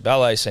facetious.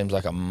 Ballet seems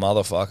like a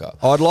motherfucker.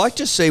 I'd like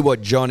to see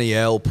what Johnny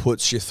L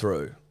puts you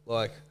through.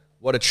 Like,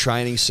 what a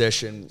training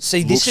session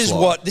this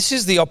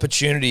is the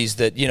opportunities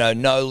that,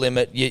 No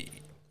Limit,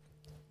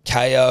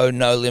 KO,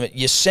 No Limit.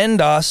 You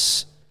send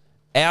us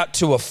out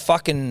to a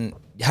fucking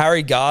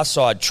Harry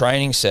Garside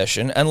training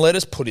session and let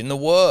us put in the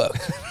work.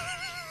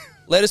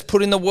 Let us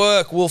put in the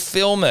work. We'll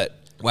film it.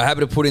 We're happy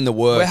to put in the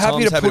work. We're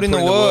happy to put in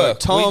the work.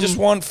 Tom, we just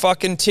want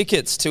fucking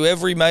tickets to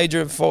every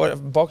major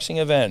boxing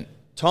event.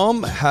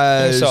 Tom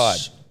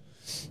has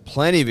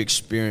plenty of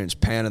experience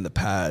pounding the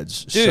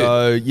pads. Dude,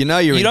 so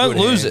you're in don't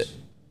good lose hands. it.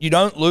 You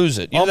don't lose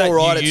it. I'm all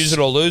right. You use it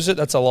or lose it.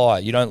 That's a lie.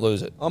 You don't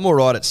lose it. I'm all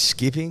right at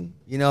skipping.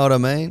 You know what I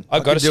mean?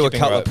 I've got to do a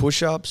couple rope. of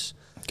push-ups.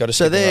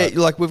 So there,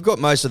 like, we've got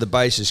most of the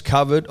bases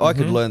covered. I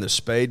could learn the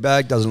speed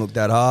bag. Doesn't look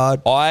that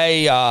hard.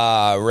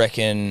 I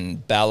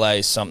reckon ballet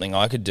is something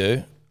I could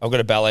do. I've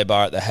got a ballet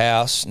bar at the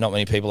house. Not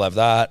many people have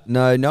that.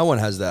 No one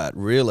has that,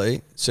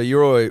 really. So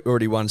you're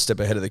already one step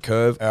ahead of the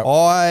curve. Yep.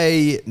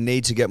 I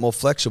need to get more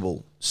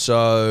flexible.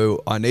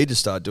 So I need to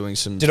start doing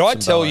some. Did I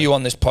tell you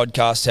on this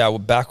podcast how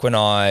back when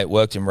I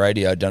worked in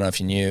radio, don't know if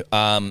you knew,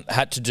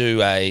 had to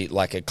do a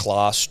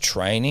class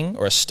training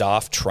or a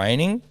staff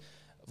training,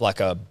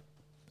 like a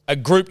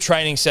group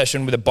training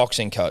session with a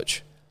boxing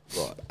coach.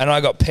 Right. And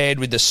I got paired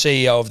with the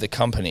CEO of the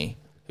company,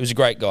 who was a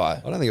great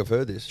guy. I don't think I've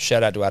heard this.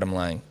 Shout out to Adam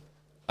Lang.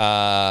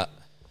 So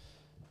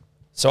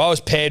I was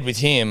paired with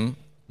him.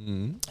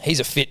 He's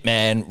a fit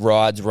man,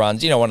 rides,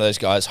 runs. One of those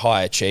guys,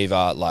 high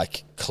achiever,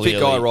 like clearly.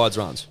 Fit guy, rides,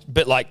 runs.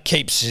 But like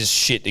keeps his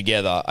shit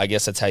together. I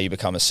guess that's how you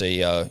become a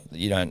CEO.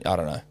 I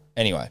don't know.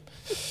 Anyway,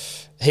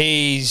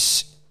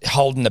 he's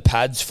holding the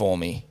pads for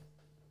me.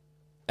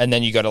 And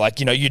then you got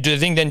to you do the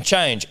thing, then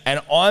change.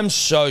 And I'm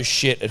so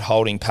shit at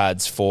holding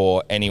pads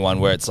for anyone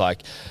where it's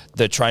like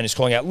the trainer's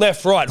calling out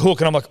left, right, hook.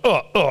 And I'm like,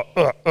 what am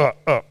I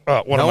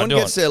doing? No one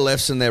gets their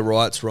lefts and their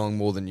rights wrong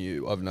more than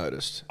you, I've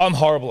noticed. I'm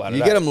horrible at it.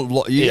 You get them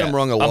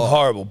wrong a lot. I'm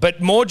horrible. But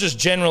more just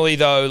generally,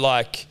 though,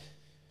 like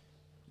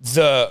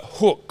the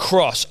hook,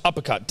 cross,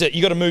 uppercut.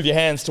 You got to move your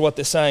hands to what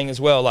they're saying as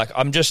well. Like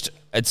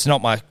it's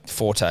not my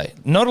forte.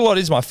 Not a lot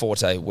is my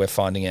forte, we're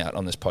finding out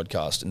on this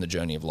podcast in the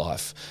journey of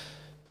life.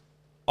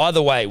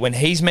 Either way, when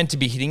he's meant to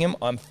be hitting him,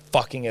 I'm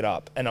fucking it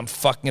up. And I'm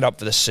fucking it up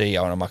for the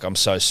CEO. And I'm like, I'm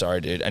so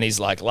sorry, dude. And he's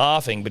like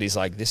laughing, but he's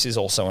like, this is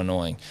also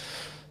annoying.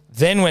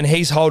 Then when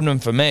he's holding him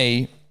for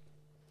me,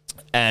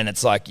 and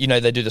it's like,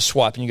 they do the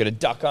swipe and you got to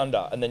duck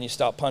under. And then you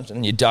start punching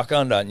and you duck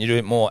under and you do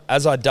it more.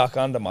 As I duck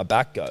under, my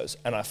back goes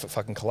and I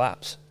fucking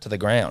collapse to the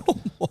ground.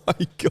 Oh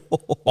my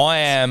God. I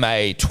am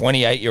a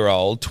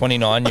 28-year-old,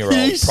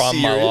 29-year-old, prime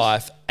of my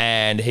life.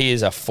 And he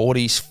is a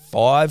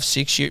 45,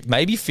 6 year,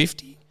 maybe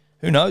 50.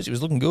 Who knows? He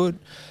was looking good.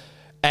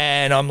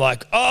 And I'm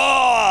like,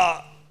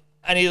 oh.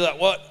 And he's like,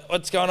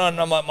 what's going on?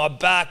 And I'm like, my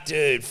back,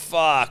 dude,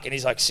 fuck. And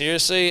he's like,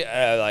 seriously?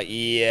 And I'm like,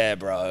 yeah,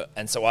 bro.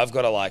 And so I've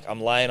got to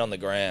I'm laying on the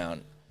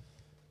ground.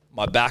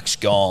 My back's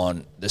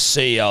gone. The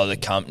CEO of the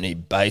company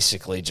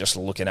basically just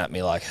looking at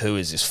me like, who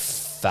is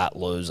this fat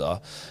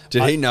loser?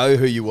 Did he know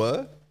who you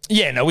were?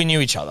 Yeah, no, we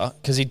knew each other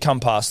because he'd come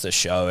past the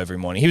show every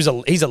morning. He's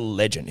a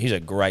legend. He's a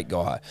great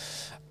guy.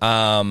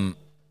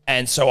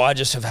 And so I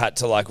just have had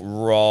to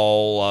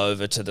roll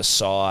over to the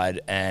side,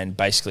 and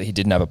basically he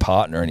didn't have a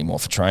partner anymore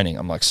for training.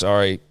 I'm like,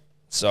 sorry,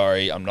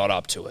 I'm not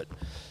up to it.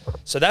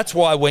 So that's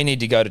why we need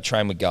to go to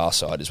train with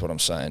Garside is what I'm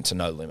saying, to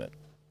No Limit.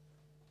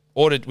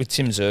 Or with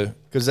Tim Tszyu.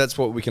 Because that's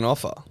what we can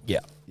offer. Yeah.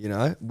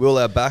 Will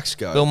our backs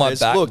go? Will my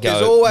back go?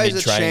 There's always a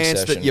mid-training chance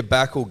session. that your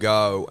back will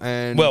go.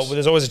 And well,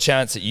 there's always a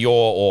chance that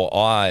your or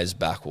I's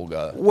back will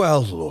go.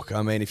 Well, look,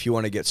 I mean, if you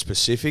want to get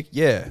specific,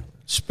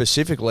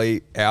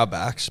 specifically our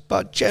backs,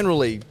 but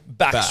generally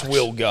backs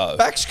will go.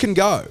 Backs can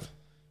go.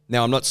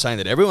 Now, I'm not saying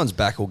that everyone's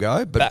back will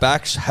go, but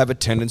backs have a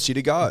tendency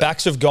to go.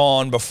 Backs have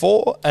gone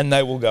before, and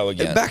they will go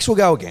again. And backs will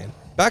go again.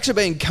 Backs have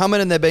been coming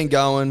and they've been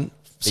going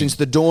since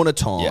the dawn of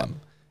time. Yeah.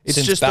 It's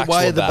since just the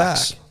way of the back.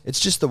 It's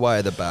just the way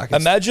of the back.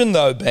 Imagine,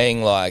 though,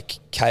 being like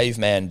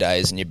caveman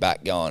days and your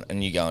back going,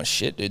 and you're going,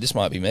 shit, dude, this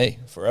might be me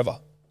forever.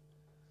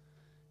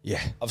 Yeah.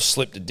 I've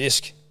slipped a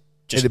disc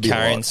just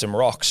carrying some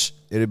rocks.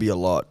 It'd be a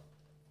lot.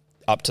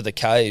 up to the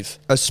cave.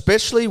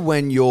 Especially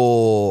when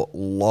your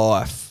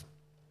life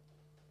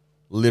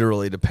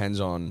literally depends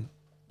on,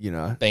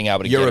 Being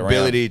able to your get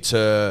ability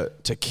to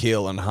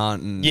kill and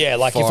hunt and Yeah,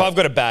 like if fight. I've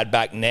got a bad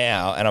back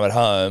now and I'm at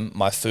home,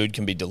 my food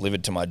can be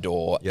delivered to my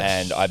door, Yes.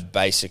 and I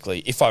basically,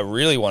 if I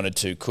really wanted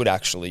to, could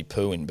actually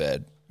poo in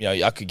bed.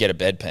 I could get a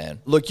bedpan.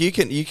 Look, you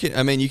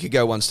could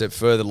go one step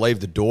further, leave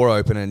the door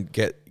open and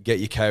get your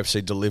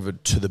KFC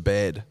delivered to the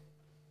bed.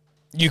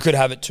 You could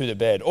have it to the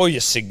bed, or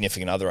your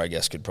significant other, I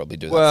guess, could probably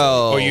do that.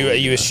 Well, for you. Or are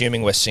you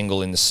assuming we're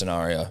single in this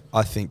scenario?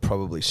 I think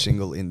probably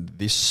single in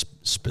this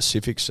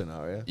specific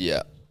scenario.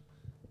 Yeah.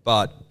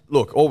 But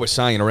look, all we're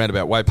saying in a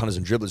roundabout way, punters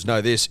and dribblers know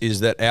this,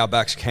 is that our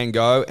backs can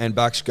go and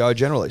backs go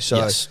generally. So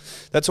Yes.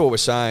 that's all we're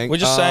saying. We're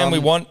just saying we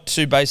want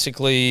to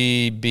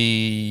basically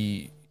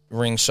be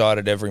ringside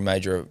at every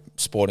major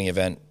sporting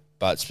event,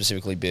 but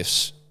specifically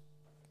Biff's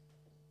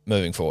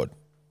moving forward.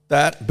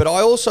 that. But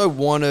I also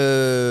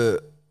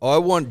I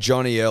want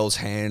Johnny L's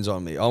hands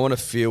on me. I want to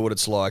feel what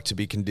it's like to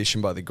be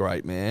conditioned by the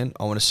great man.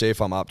 I want to see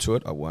if I'm up to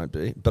it. I won't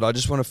be. But I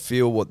just want to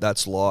feel what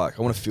that's like.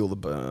 I want to feel the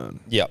burn.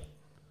 Yep.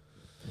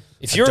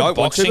 If you're a don't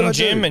want to, but boxing I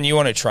gym do. and you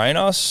want to train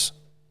us,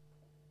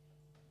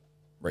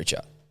 reach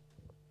out.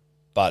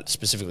 But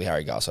specifically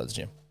Harry Garside's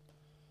gym.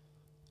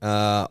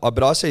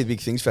 But I see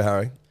big things for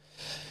Harry.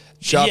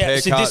 Sharp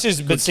haircut. this is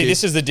good kid.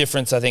 this is the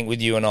difference I think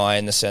with you and I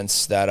in the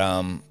sense that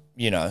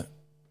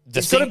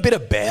He's got a bit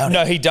about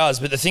No, it. he does.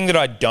 But the thing that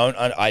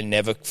I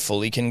never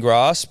fully can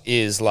grasp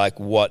is like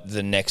what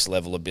the next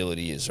level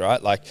ability is,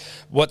 right? Like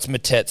what's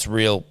Matet's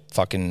real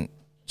fucking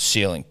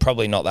ceiling?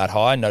 Probably not that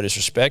high, no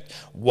disrespect.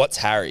 What's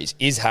Harry's?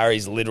 Is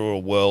Harry's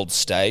literal world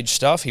stage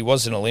stuff? He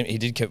was he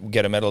did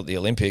get a medal at the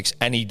Olympics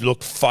and he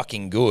looked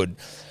fucking good.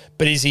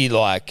 But is he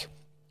like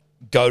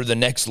go to the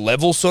next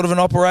level sort of an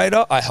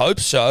operator? I hope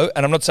so.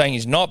 And I'm not saying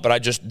he's not,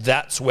 but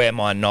that's where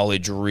my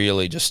knowledge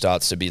really just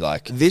starts to be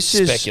like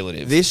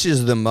speculative. This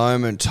is the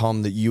moment,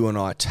 Tom, that you and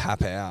I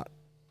tap out,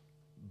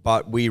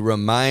 but we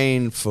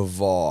remain for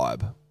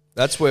vibe.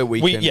 That's where we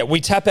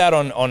tap out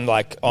on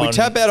we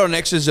tap out on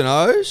X's and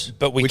O's,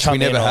 but we which come we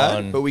never in had,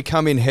 on- but we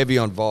come in heavy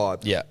on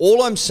vibe. Yeah.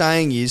 All I'm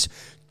saying is,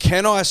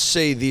 can I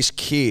see this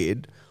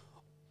kid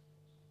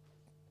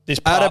this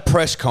at a part-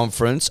 press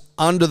conference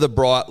under the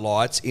bright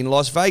lights in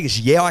Las Vegas?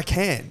 Yeah, I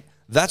can.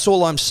 That's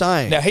all I'm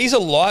saying. Now, he's a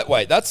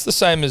lightweight. That's the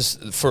same as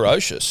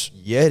Ferocious.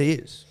 Yeah, it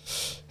is.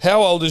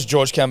 How old is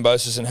George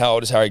Kambosos and how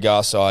old is Harry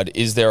Garside?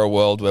 Is there a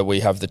world where we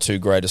have the two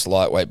greatest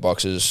lightweight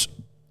boxers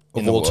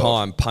Of in the all world?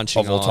 time,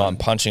 punching of all on. time,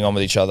 punching on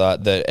with each other,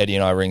 that Eddie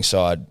and I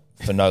ringside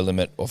for No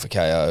Limit or for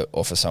KO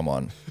or for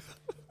someone?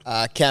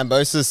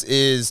 Kambosos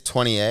is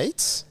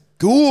 28.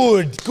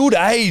 Good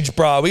age,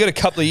 bro. We got a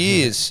couple of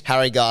years.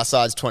 Harry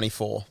Garside's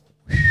 24.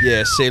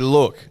 Yeah, see,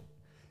 look,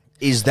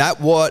 is that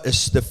what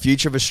the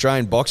future of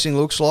Australian boxing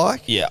looks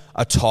like? Yeah.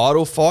 A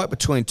title fight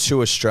between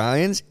two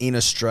Australians in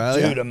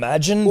Australia? Dude,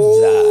 imagine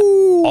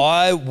that.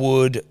 I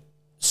would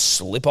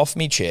slip off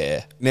me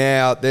chair.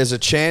 Now, there's a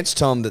chance,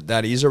 Tom,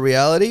 that is a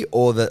reality,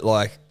 or that,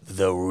 like,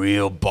 the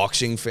real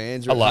boxing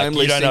fans are at Like, home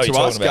you don't know listening what to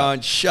you're us talking about.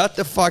 going, shut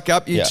the fuck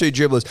up, you Yeah. two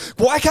dribblers.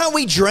 Why can't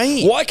we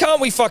dream? Why can't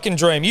we fucking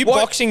dream? You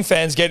boxing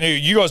fans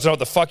you guys know what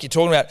the fuck you're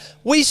talking about.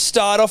 We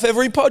start off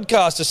every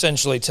podcast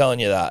essentially telling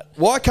you that.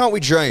 Why can't we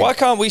dream? Why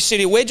can't we sit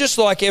here? We're just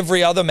like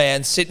every other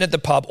man sitting at the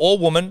pub, or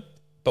woman,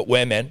 but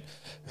we're men,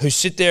 who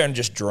sit there and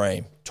just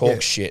dream,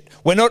 talk shit.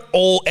 We're not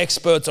all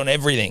experts on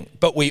everything,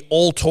 but we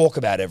all talk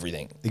about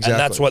everything. Exactly. And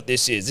that's what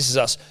this is. This is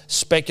us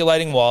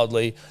speculating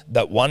wildly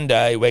that one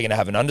day we're going to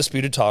have an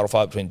undisputed title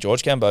fight between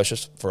George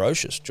Kambosos,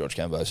 Ferocious George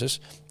Kambosos,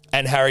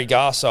 and Harry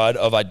Garside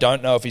of, I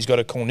don't know if he's got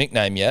a cool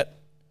nickname yet,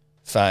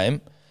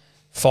 Fame,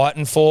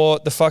 fighting for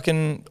the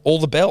fucking, all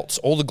the belts,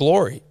 all the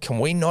glory. Can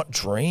we not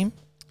dream?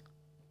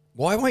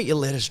 Why won't you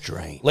let us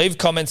dream? Leave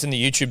comments in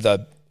the YouTube,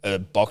 though,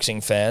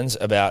 boxing fans,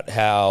 about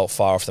how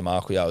far off the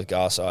mark we are with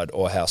Garside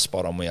or how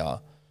spot on we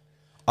are.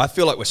 I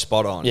feel like we're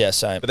spot on. Yeah,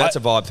 same. But that's a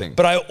vibe thing.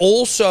 But I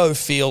also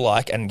feel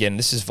like, and again,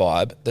 this is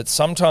vibe, that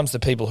sometimes the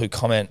people who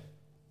comment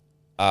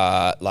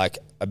like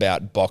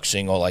about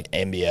boxing or like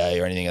NBA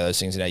or anything of those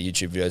things in our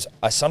YouTube videos,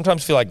 I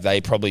sometimes feel like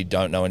they probably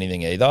don't know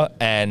anything either,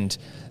 and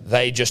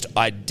they just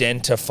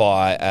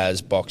identify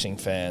as boxing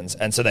fans,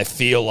 and so they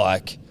feel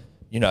like,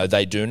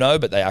 they do know,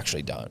 but they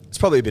actually don't. It's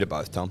probably a bit of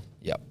both, Tom.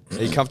 Yep.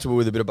 Are you comfortable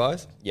with a bit of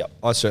both? Yep.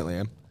 I certainly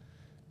am.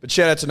 But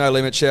shout out to No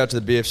Limit, shout out to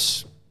the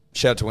Biffs,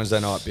 shout out to Wednesday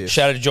Night Biff.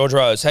 Shout out to George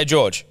Rose. Hey,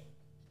 George.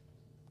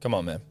 Come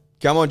on, man.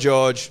 Come on,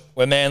 George.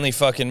 We're manly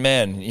fucking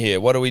men here.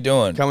 What are we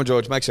doing? Come on,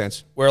 George. Makes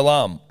sense. We're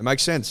alum. It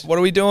makes sense. What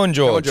are we doing,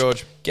 George? Come on,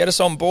 George. Get us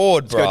on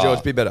board, bro. Let's go,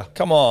 George. Be better.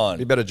 Come on.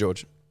 Be better,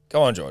 George.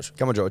 Come on, George.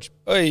 Come on, George.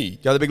 Hey.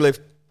 Go the big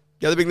lift.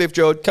 Go the big lift,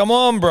 George. Come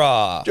on,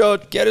 brah.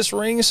 George. Get us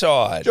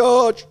ringside.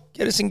 George.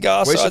 Get us in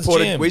Garside's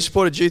gym. We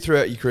supported you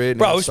throughout your career. Now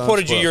Bro, we it's time to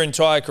supported you support your us.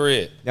 entire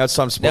career. Now it's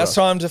time to support Now us. it's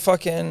time to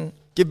fucking...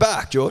 Give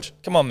back, George.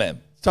 Come on,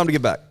 man. It's time to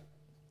give back.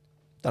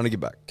 Time to give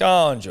back. Come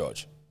on,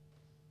 George.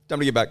 Time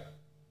to give back.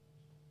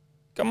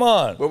 Come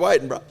on. We're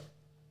waiting, bro.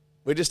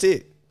 We're just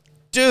here.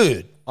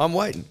 Dude, I'm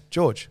waiting,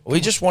 George. we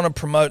just want to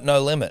promote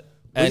No Limit.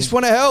 We just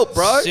want to help,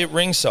 bro. Sit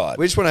ringside.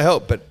 We just want to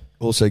help, but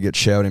also get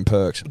showered in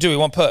perks. Do we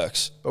want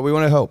perks? But we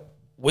want to help.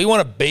 We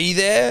want to be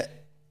there,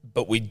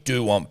 but we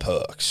do want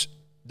perks.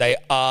 They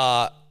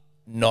are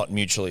not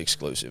mutually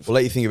exclusive. We'll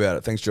let you think about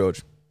it. Thanks,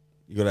 George.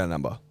 You got our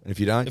number. And if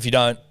you don't,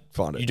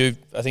 find it. You do.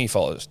 I think you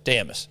follow us.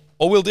 DM us.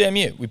 Or we'll DM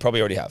you. We probably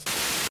already have.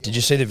 Did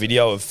you see the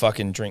video of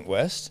fucking Drink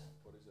West?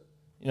 What is it?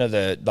 You know,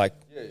 the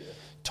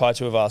Tai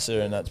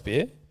Tuivasa and that's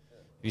beer? Have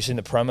you seen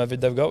the promo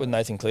vid they've got with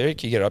Nathan Cleary?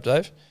 Can you get it up,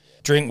 Dave?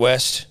 Drink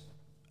West,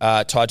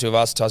 Tai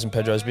Tuivasa, Tyson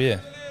Pedro's beer.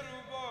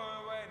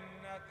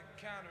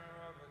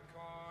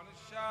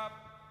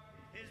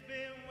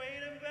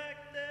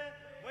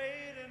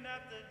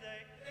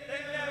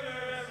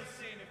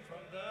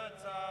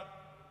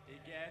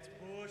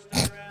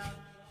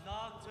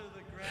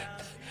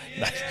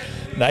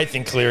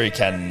 Nathan Cleary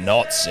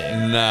cannot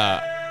sing.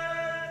 Nah.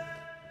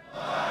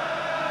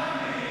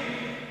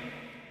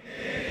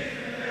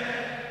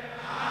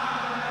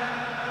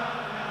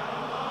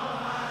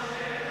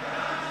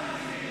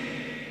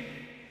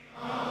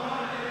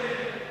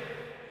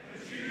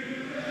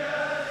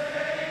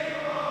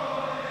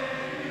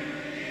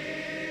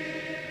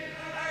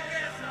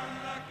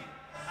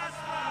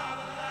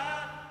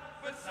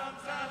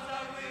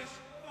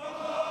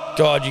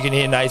 God, you can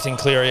hear Nathan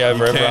Cleary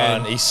over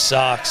everyone. He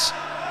sucks.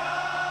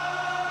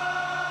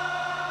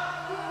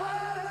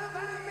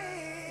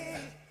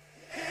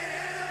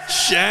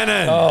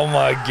 Shannon. Oh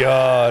my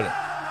God.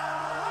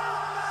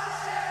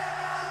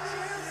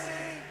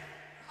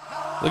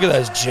 Look at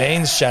those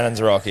jeans Shannon's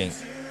rocking.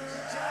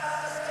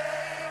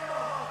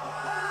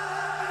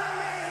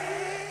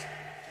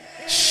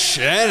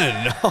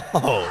 Shannon,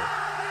 no.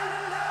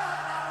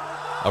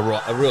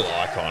 A real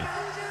icon.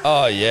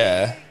 Oh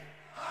yeah.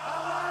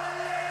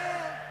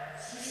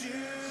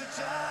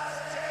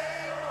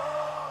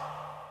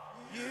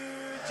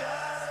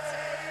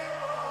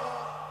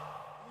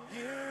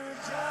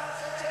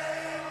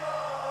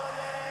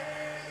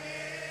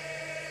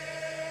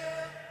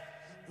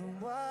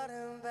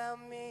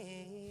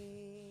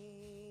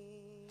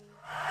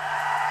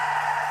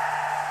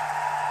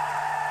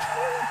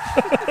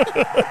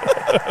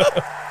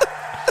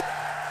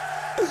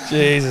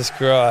 Jesus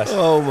Christ.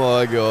 Oh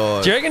my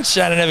God. Do you reckon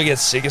Shannon ever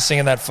gets sick of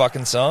singing that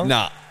fucking song?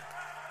 Nah.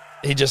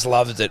 He just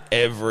loves it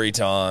every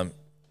time.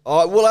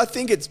 Oh, well, I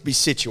think it'd be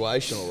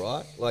situational,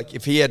 right? Like,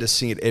 if he had to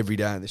sing it every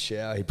day in the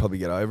shower, he'd probably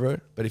get over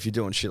it. But if you're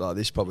doing shit like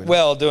this, probably not.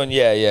 Well,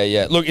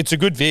 yeah. Look, it's a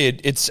good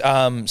vid. It's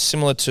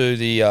similar to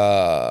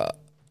the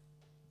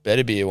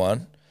Better Beer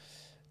one,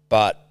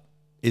 but...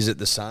 Is it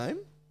the same?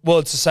 Well,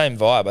 it's the same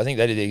vibe. I think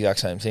they did the exact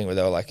same thing where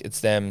they were like, it's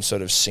them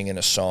sort of singing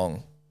a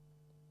song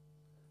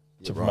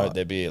to promote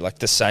their beer. Like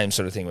the same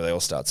sort of thing where they all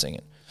start singing.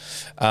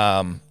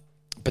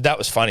 But that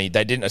was funny.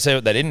 They didn't... I tell you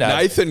what they didn't have.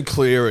 Nathan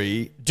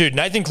Cleary... Dude,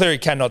 Nathan Cleary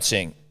cannot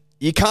sing.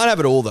 You can't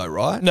have it all, though,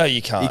 right? No,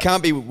 you can't. You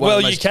can't be...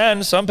 Well, you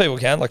can. Some people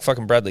can, like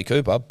fucking Bradley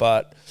Cooper,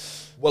 but...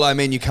 Well, I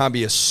mean, you can't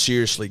be a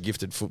seriously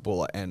gifted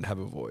footballer and have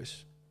a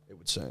voice, it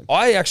would seem.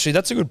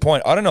 That's a good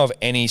point. I don't know of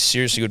any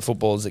seriously good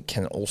footballers that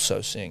can also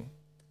sing.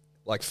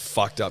 Like,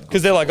 fucked up.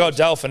 Because they're like, oh,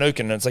 Dale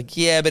Finucane. And it's like,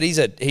 yeah, but he is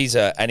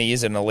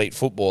an elite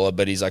footballer,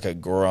 but he's like a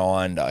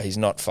grinder. He's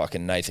not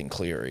fucking Nathan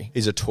Cleary.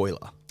 He's a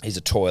toiler. He's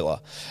a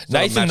toiler. not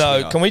a Nathan, match though,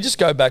 winner. can we just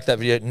go back to that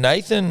video?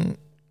 Nathan,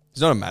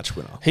 He's not a match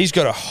winner. he's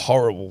got a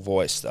horrible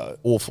voice, though.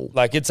 Awful.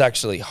 Like, it's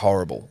actually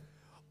horrible.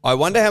 I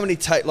wonder how many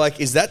take... Like,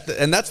 is that...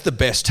 and that's the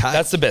best take.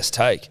 That's the best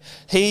take.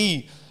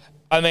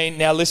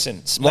 Now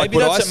listen. Like,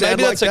 would I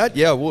sound like that?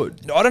 Yeah, I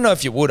would. I don't know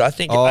if you would. I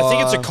think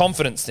it's a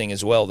confidence thing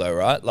as well, though,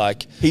 right?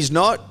 Like, He's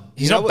not...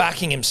 he's not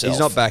backing himself. He's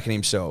not backing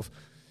himself.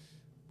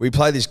 We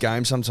play this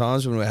game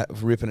sometimes when we're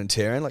ripping and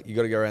tearing. Like, you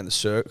got to go around the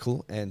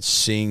circle and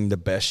sing the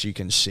best you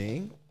can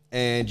sing.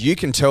 And you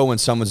can tell when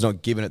someone's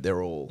not giving it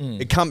their all.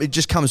 It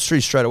just comes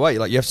through straight away. You're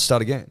like, you have to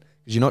start again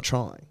because you're not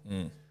trying.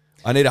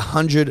 I need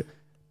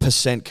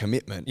 100%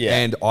 commitment. Yeah.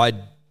 And I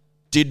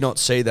did not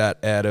see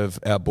that out of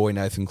our boy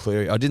Nathan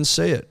Cleary. I didn't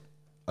see it.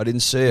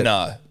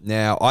 No.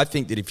 Now, I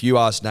think that if you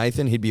asked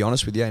Nathan, he'd be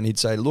honest with you and he'd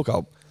say, look,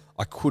 I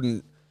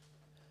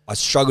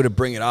struggle to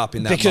bring it up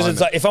in that because moment.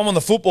 it's like, if I'm on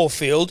the football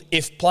field,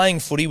 if playing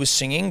footy was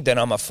singing, then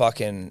I'm a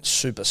fucking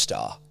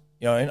superstar.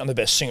 You know what I mean? I'm the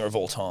best singer of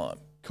all time.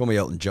 Call me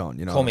Elton John,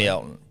 you know. Call me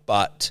Elton.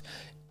 But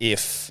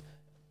if,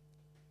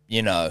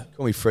 Call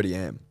me Freddie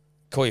M.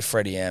 Call you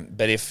Freddie M.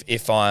 But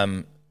if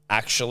I'm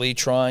actually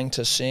trying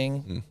to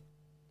sing,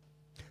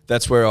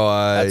 That's where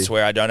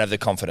I don't have the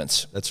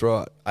confidence. That's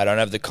right. I don't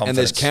have the confidence. And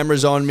there's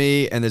cameras on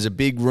me, and there's a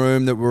big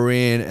room that we're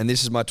in, and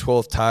this is my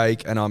 12th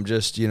take, and I'm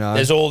just,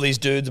 There's all these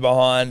dudes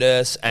behind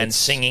us, and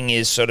singing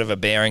is sort of a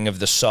bearing of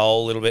the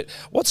soul a little bit.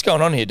 What's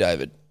going on here,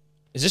 David?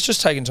 Is this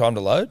just taking time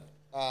to load?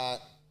 Do you want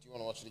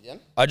to watch it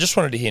again? I just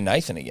wanted to hear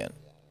Nathan again.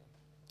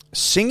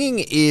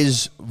 Singing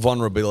is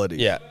vulnerability.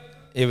 Yeah.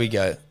 Here we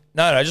go.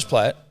 No, just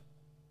play it.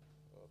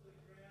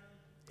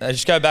 No,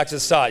 just go back to the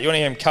start. You want to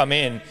hear him come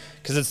in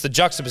because it's the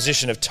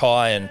juxtaposition of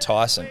Ty and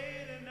Tyson.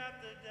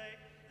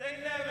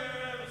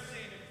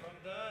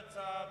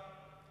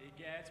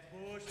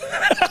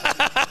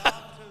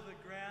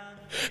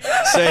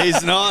 So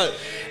he's not.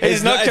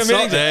 He's not it's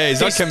committing. not there.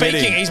 He's not committing.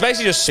 Speaking. He's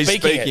basically just He's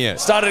speaking, speaking it.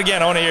 Start it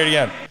again. I want to hear it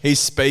again. He's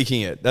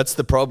speaking it. That's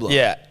the problem.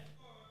 Yeah.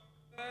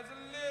 There's a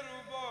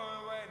little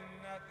boy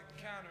waiting at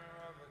the counter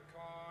of a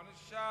corner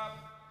shop.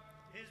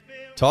 He's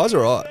been Ty's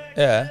all right.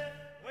 Yeah.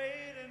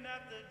 waiting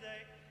at the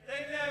day.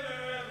 They never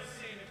ever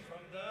seen it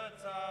from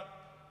the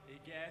top. He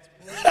gets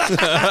pulled.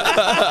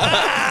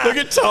 Look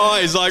at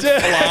Ty. He's like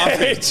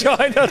laughing.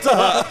 Trying not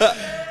to.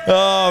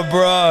 Oh,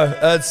 bro,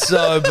 that's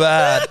so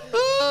bad.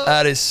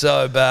 That is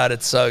so bad.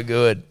 It's so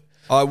good.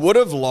 I would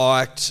have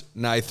liked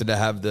Nathan to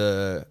have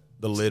the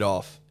lid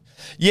off.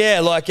 Yeah,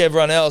 like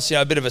everyone else,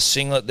 a bit of a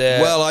singlet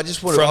there. Well, I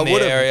just would from have.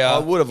 the area. I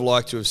would have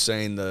liked to have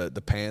seen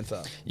the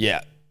Panther.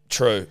 Yeah,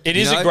 true. It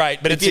is You know, a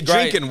great, but if it's a you're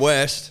great. drinking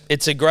West.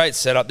 It's a great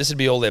setup. This would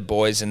be all their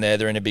boys in there.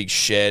 They're in a big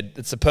shed.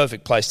 It's the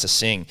perfect place to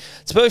sing.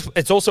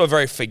 It's also a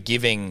very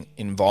forgiving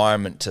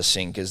environment to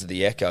sing because of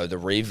the echo, the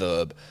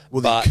reverb.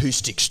 Well, but the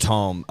acoustics,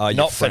 Tom, are your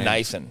not for friend.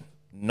 Nathan.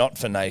 Not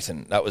for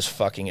Nathan. That was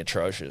fucking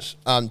atrocious.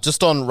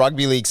 Just on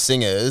rugby league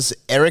singers,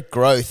 Eric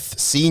Groth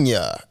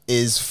Sr.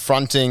 is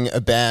fronting a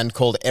band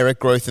called Eric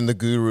Groth and the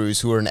Gurus,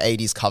 who are an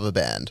 80s cover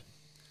band.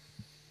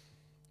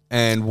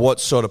 And what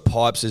sort of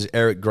pipes is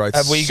Eric Groth?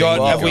 Have we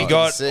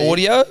got See.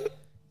 audio?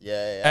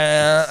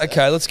 Yeah.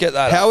 Okay, let's get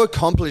that. How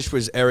accomplished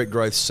was Eric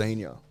Groth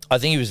Senior? I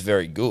think he was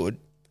very good.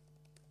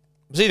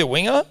 Was he the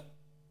winger?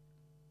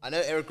 I know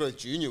Eric Groth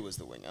Jr. was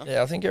the winger.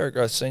 Yeah, I think Eric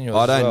Groth Senior.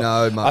 I don't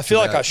know much I feel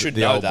like about I should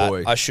the know old that.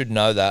 boy. I should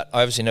know that.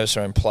 I obviously never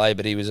saw him play,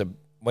 but he was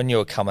when you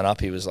were coming up,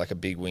 he was like a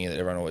big winger that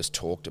everyone always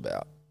talked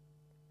about.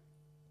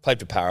 Played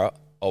for Para,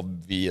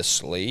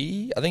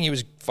 obviously. I think he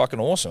was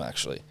fucking awesome,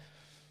 actually.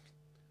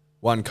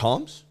 Won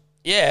comms?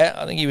 Yeah,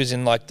 I think he was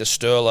in like the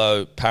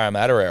Sterlo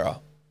Parramatta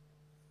era,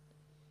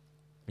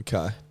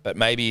 Okay. but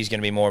maybe he's going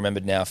to be more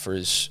remembered now for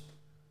his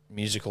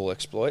musical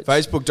exploits.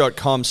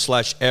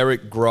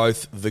 Facebook.com/Eric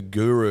Groth the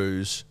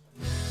Gurus.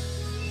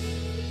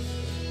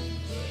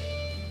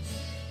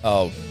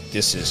 Oh,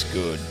 this is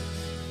good.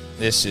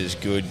 This is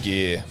good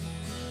gear.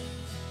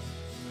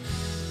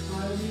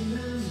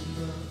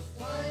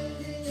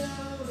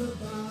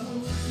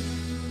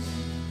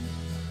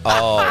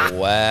 Oh,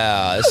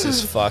 wow. This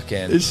is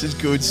fucking... This is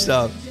good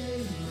stuff.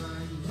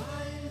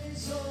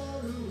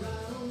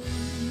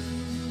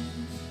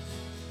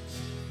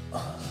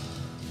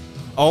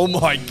 Oh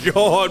my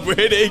God, where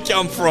did he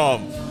come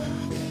from?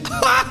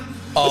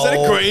 Was that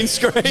a green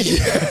screen?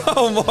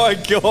 Oh my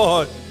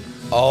God.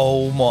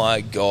 Oh,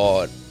 my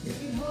God.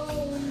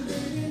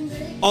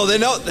 Oh, they're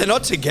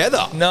not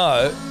together.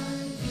 No.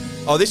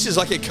 Oh, this is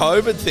like a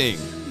COVID thing.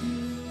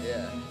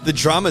 Yeah. The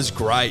drummer's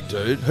great,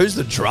 dude. Who's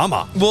the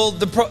drummer? Well,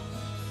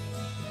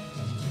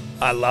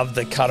 I love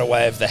the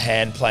cutaway of the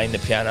hand playing the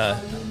piano.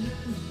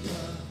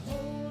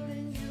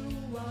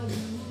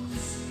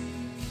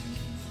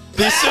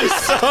 This is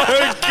so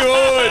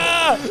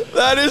good.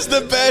 That is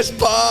the best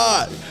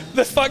part.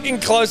 The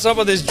fucking close-up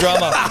of this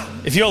drummer.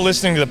 If you're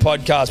listening to the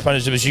podcast,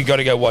 Punters Dribbers, you got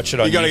to go watch it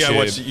on YouTube. You gotta go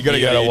watch it. You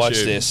gotta go to watch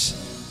YouTube.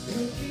 this.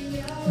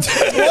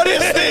 What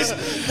is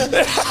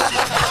this?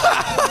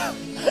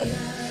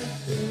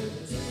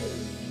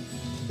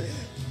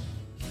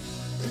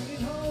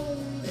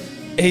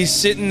 He's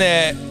sitting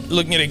there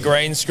looking at a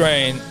green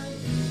screen,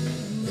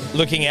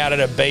 looking out at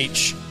a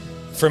beach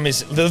from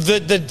his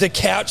the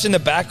couch in the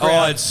Oh,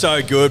 background. it's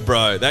so good,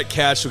 bro. That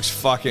couch looks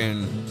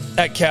fucking...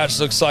 That couch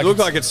looks like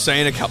it's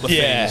seen a couple of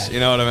Yeah. things. You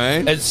know what I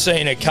mean? it's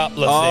seen a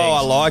couple of Oh, I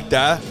things. like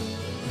that.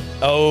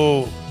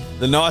 Oh,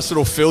 The nice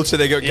little filter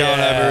they got going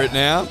Yeah. over it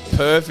now.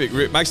 Perfect.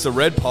 It makes the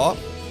red pop.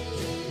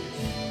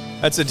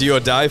 That's a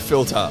Dior Dave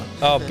filter.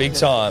 oh, big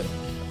time.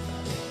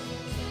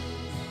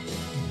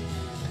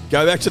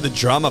 Go back to the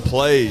drummer,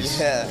 please.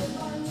 Yeah.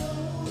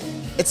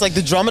 It's like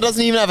the drummer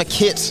doesn't even have a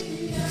kit.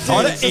 Do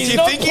you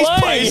think he's not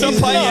playing No,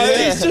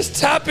 anything? he's just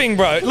tapping,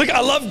 bro. Look, I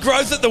love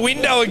growth at the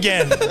window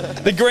again.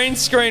 The green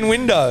screen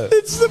window.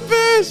 It's the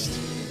best.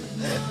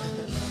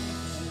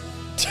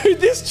 Dude,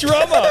 this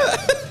drummer.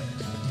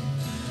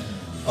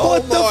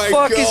 What the my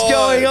fuck is God.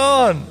 going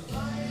on?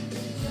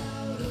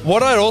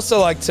 What I'd also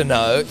like to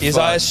know is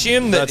I Fuck,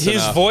 assume that that's his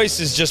enough. voice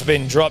has just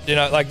been dropped.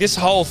 Like this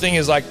whole thing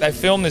is like they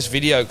filmed this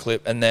video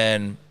clip and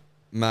then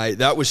Mate,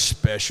 that was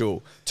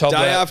special. Top day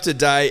left. after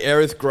day,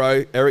 Eric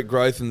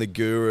Groth and the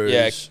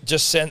Gurus.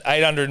 just send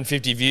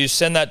 850 views.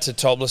 Send that to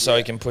Tobler so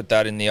he can put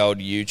that in the old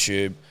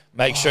YouTube.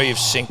 Make sure you've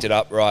synced it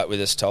up right with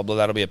this, Tobler.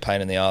 That'll be a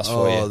pain in the ass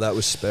for Oh, you. that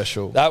was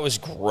special. That was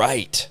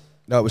great.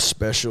 That was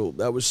special.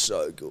 That was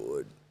so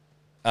good.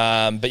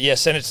 But yeah,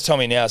 send it to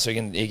Tommy now so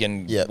he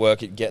can Yep.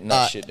 work at getting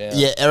that shit down.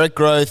 Yeah, Eric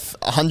Groth,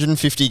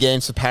 150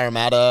 games for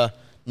Parramatta,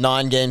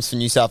 9 games for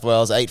New South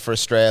Wales, 8 for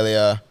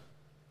Australia.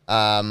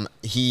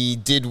 He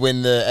did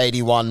win the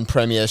 81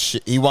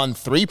 premiership. He won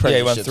 3 premierships,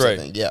 he won 3. I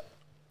think. Yeah.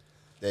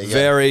 There you go.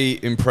 Very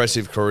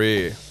impressive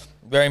career.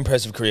 Very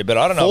impressive career, but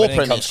I don't know 4 if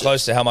anything comes premierships.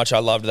 close to how much I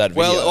loved that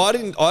video. Well,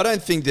 I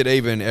don't think that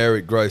even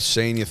Eric Groth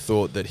Senior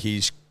thought that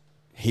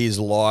his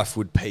life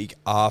would peak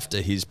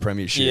after his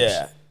premierships.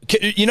 yeah,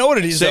 You know what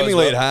it is?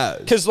 Seemingly it has.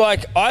 Because,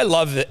 like, I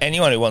love that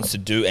anyone who wants to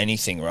do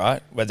anything,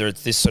 right? Whether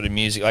it's this sort of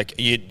music, like,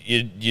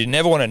 you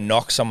never want to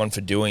knock someone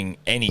for doing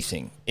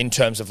anything in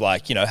terms of,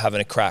 like, you know,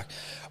 having a crack.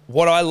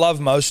 What I love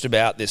most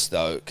about this,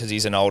 though, because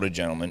he's an older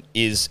gentleman,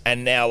 is,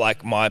 and now,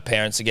 like, my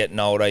parents are getting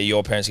older,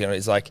 your parents are getting older,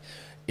 is, like,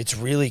 it's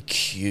really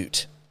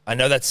cute. I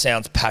know that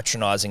sounds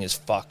patronizing as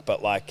fuck,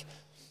 but, like,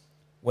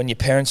 when your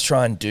parents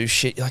try and do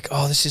shit, you're like,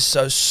 oh, this is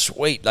so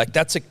sweet. Like,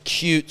 that's a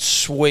cute,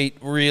 sweet,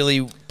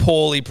 really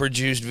poorly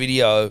produced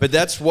video. But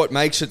that's what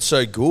makes it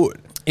so good.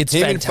 It's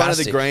him fantastic. in front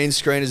of the green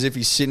screen as if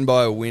he's sitting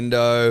by a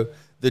window.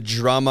 The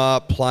drummer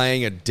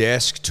playing a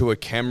desk to a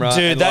camera.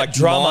 Dude, and that like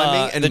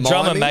drummer, miming the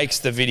drummer miming. makes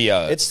the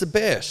video. It's the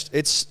best.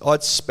 It's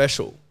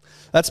special.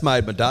 That's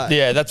made my day.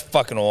 Yeah, that's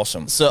fucking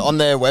awesome. So on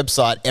their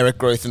website, Eric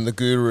Groth and the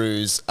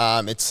Gurus,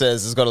 it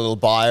says, it's got a little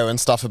bio and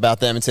stuff about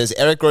them. It says,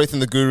 Eric Groth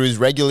and the Gurus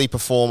regularly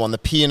perform on the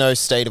P&O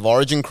State of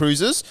Origin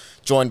cruises,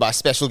 joined by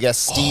special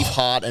guests Steve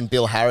Hart and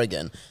Bill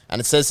Harrigan. And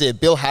it says here,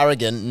 Bill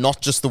Harrigan,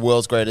 not just the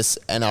world's greatest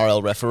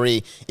NRL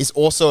referee, is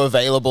also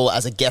available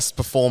as a guest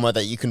performer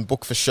that you can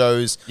book for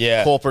shows,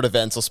 Yeah. corporate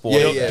events or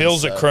sporting events.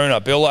 Bill's a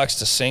crooner. Bill likes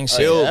to sing.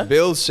 yeah?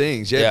 Bill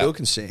sings. Yeah, Yeah. Bill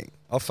can sing.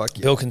 Oh, fuck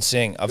you. Bill can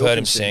sing. I've Bill heard can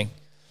him sing. sing.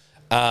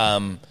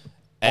 And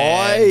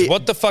I-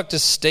 what the fuck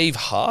does Steve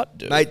Hart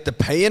do? Mate, the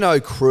P&O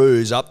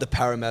cruise up the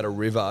Parramatta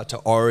River to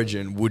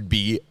Origin would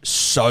be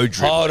so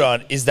dribbly. Hold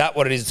on. Is that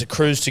what it is? It's a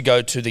cruise to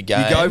go to the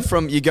game?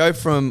 You go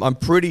from, I'm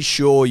pretty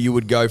sure you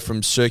would go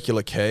from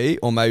Circular Quay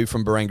or maybe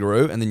from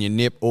Barangaroo, and then you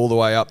nip all the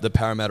way up the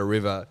Parramatta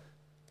River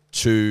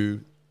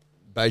to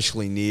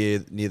basically near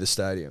the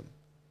stadium.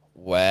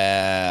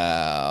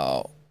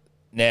 Wow.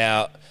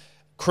 Now,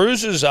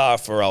 cruises are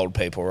for old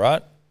people,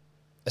 right?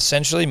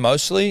 Essentially,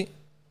 mostly?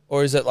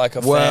 Or is it like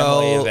a family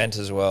Well- event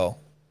as well?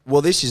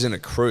 Well, this isn't a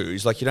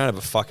cruise. Like, you don't have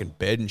a fucking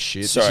bed and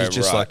shit. Sorry, this is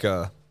just right.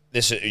 like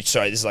This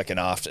is like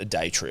a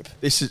day trip.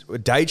 this is a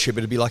day trip.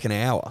 It'd be like an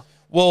hour.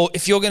 Well,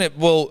 if you're gonna,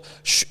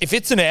 if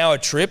it's an hour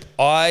trip,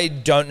 I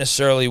don't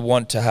necessarily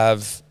want to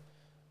have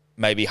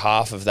maybe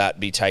half of that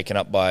be taken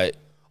up by.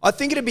 I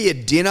think it'd be a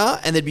dinner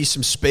and there'd be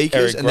some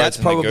speakers, Eric and Groth that's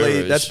and the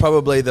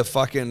probably Gurus. the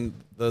fucking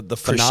the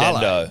finale,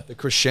 Crescendo. the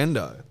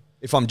crescendo.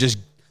 If I'm just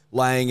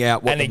laying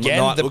out what And the again,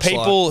 night the looks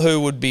people like. who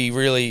would be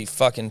really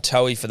fucking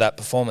toey for that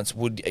performance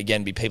would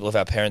again be people of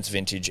our parents'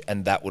 vintage,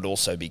 and that would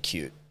also be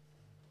cute.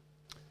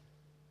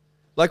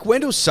 Like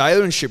Wendell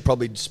Saylor and shit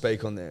probably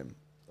speak on them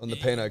on the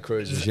P&O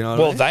cruises. You know what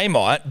I Well, mean? they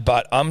might,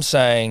 but I'm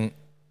saying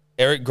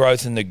Eric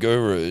Groth and the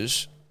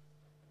Gurus.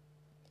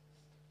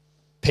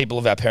 People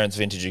of our parents'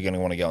 vintage are going to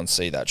want to go and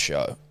see that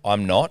show.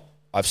 I'm not.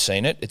 I've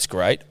seen it. It's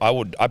great.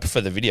 I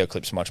prefer the video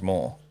clips much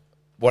more.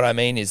 What I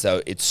mean is,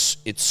 though, it's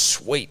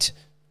sweet.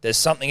 There's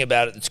something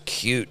about it that's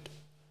cute.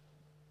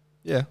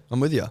 Yeah, I'm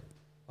with you.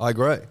 I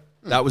agree.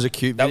 That was a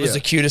cute That video. was the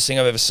cutest thing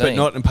I've ever seen. But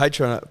not in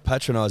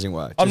patronising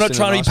way. I'm not Just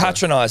in a trying to nice be way.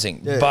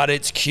 patronising, Yeah. but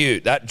it's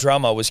cute. That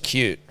drummer was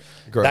cute.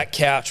 Agree. That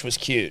couch was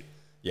cute.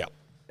 Yeah.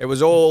 It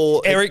was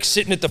all... Eric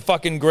sitting at the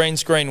fucking green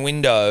screen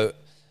window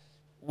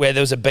where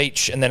there was a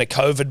beach and then a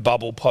COVID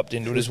bubble popped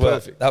into it was as well.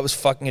 perfect. That was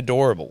fucking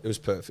adorable. It was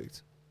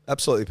perfect.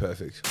 Absolutely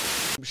perfect.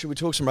 Should we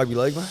talk some rugby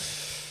league, mate?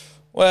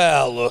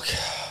 Well, look,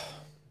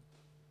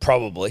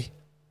 probably.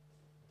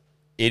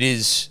 It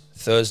is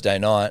Thursday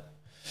night,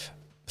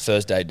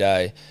 Thursday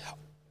day. I'll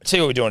tell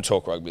you what we do on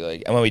Talk Rugby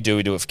League. And when we do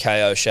it for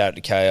KO. Shout out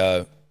to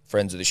KO,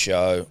 friends of the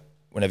show.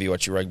 Whenever you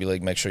watch your rugby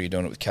league, make sure you're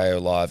doing it with KO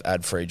live,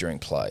 ad-free during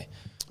play.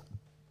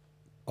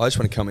 I just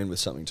want to come in with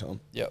something,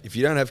 Tom. Yep. If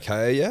you don't have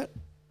KO yet,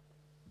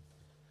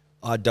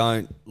 I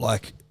don't,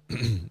 like,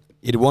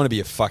 it'd want to be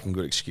a fucking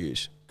good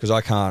excuse because I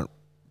can't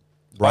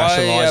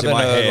rationalise in haven't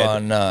my heard head.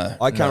 one, no.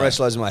 I can't No.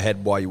 rationalise in my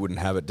head why you wouldn't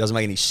have it. Doesn't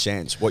make any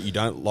sense. What, you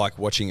don't like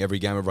watching every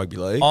game of rugby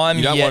league? I'm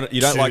you don't yet you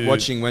don't like to-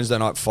 watching Wednesday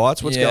night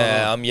fights? What's going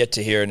on? I'm yet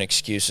to hear an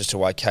excuse as to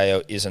why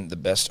KO isn't the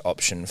best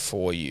option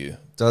for you.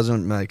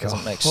 Doesn't make Doesn't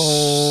a make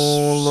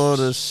whole lot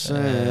of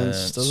sense.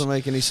 sense. Doesn't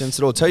make any sense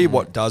at all. Tell you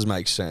what does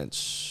make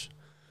sense.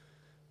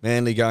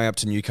 Manly going up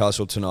to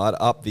Newcastle tonight,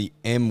 up the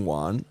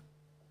M1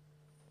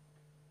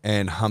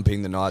 and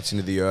humping the Knights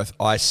into the earth.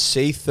 I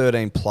see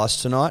 13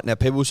 plus tonight. Now,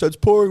 people say it's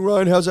pouring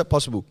rain. How's that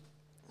possible?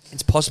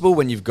 It's possible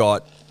when you've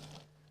got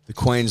the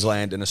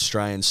Queensland and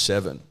Australian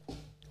 7.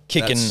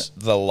 Kicking That's-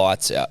 the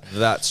lights out.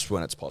 That's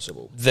when it's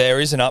possible. There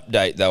is an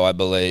update, though, I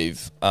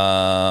believe.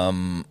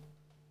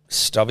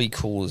 Stubby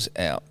Cooler's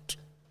out.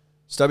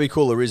 Stubby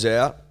Cooler is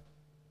out,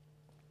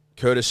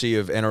 courtesy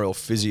of NRL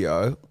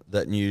Physio.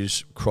 That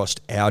news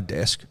crossed our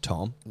desk,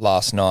 Tom.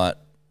 Last night.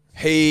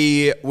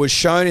 He was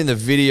shown in the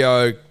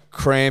video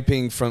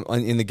cramping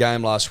in the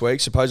game last week.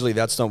 Supposedly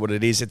that's not what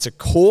it is. It's a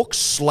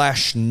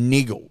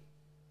cork/niggle.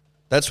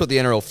 That's what the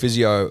NRL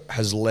Physio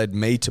has led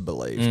me to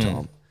believe,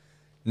 Tom.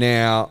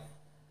 Now,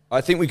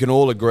 I think we can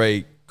all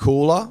agree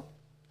Cooler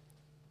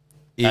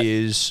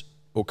is,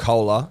 or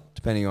Cola,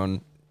 depending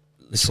on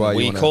which way you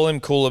We want call him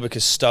Cooler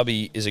because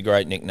Stubby is a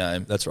great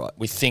nickname. That's right.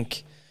 We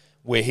think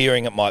we're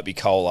hearing it might be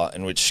Cola,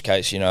 in which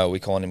case, we're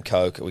calling him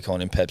Coke, we're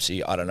calling him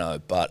Pepsi, I don't know.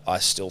 But I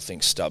still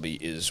think Stubby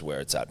is where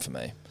it's at for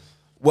me.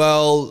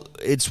 Well,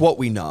 it's what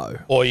we know.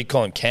 Or you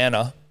call him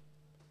Canner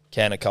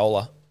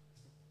Cola.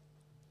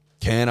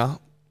 Canner.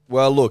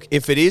 Well, look,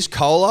 if it is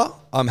Cola,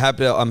 I'm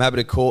happy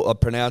to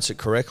pronounce it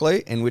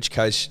correctly, in which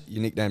case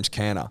your nickname's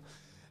Canner.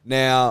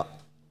 Now,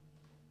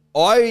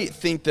 I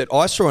think that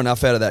I saw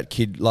enough out of that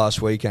kid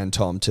last weekend,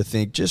 Tom, to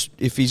think just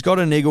if he's got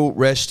a niggle,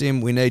 rest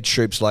him. We need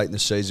troops late in the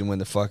season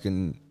when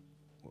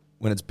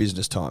it's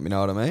business time. You know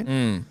what I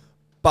mean?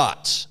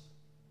 But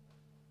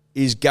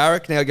is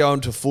Garrick now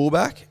going to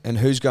fullback, and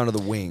who's going to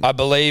the wing? I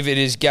believe it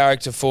is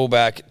Garrick to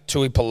fullback,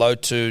 Tui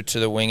Pelotu to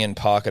the wing, and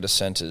Parker to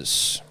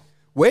centres.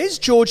 Where's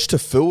George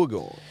Tafua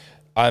gone?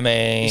 I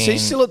mean, Is he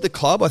still at the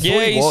club? I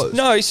thought he was.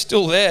 No, he's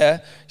still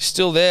there.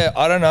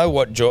 I don't know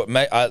what George.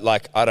 I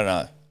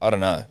don't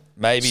know.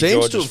 Maybe Seems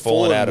George to has have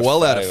fallen out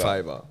of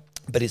favour.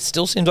 But it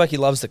still seems like he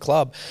loves the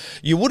club.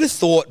 You would have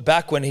thought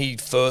back when he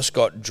first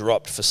got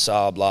dropped for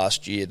Saab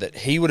last year that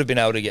he would have been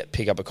able to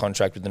pick up a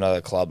contract with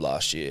another club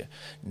last year.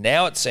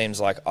 Now it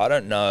seems like, I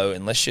don't know,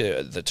 unless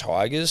you're the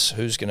Tigers,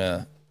 who's going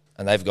to,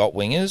 and they've got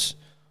wingers,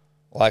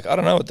 I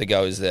don't know what the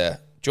go is there.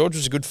 George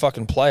was a good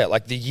fucking player.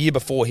 The year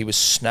before, he was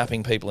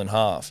snapping people in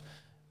half.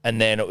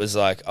 And then it was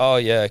like, oh,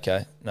 yeah,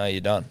 okay. No,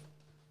 you're done.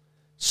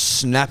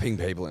 Snapping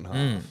people in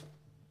half.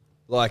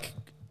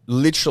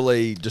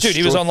 Literally Dude,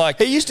 he was on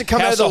he used to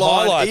come out of the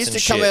line. Highlights He used to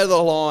and come shit. out of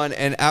the line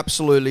and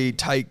absolutely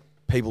take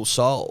people's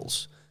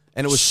souls.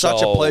 And it was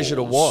such a pleasure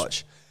to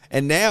watch.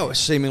 And now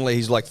seemingly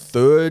he's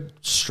third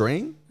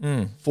string,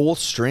 fourth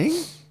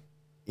string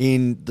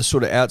in the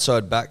sort of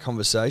outside back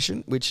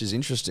conversation, which is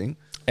interesting.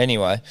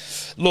 Anyway,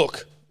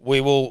 look,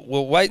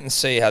 we'll wait and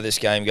see how this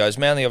game goes.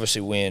 Manly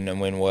obviously win and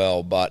win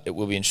well, but it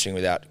will be interesting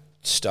without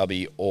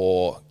Stubby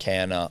or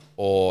Canner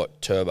or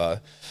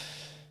Turbo.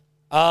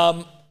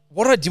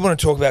 What I did want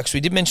to talk about, because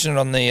we did mention it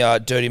on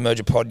the Dirty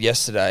Merger pod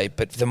yesterday,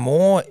 but the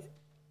more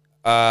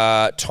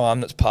time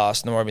that's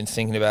passed, the more I've been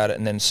thinking about it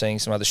and then seeing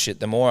some other shit,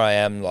 the more I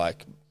am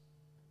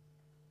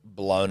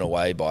blown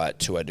away by it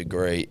to a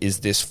degree,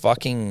 is this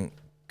fucking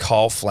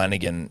Kyle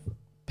Flanagan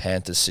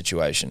Panthers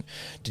situation.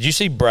 Did you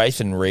see Braith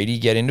and Reedy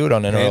get into it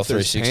on NRL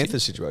 360?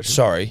 Panthers situation.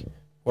 Sorry.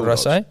 What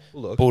Bulldogs. did I say?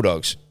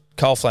 Bulldogs.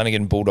 Kyle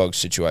Flanagan Bulldogs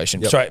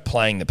situation. Yep. Sorry,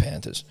 playing the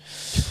Panthers.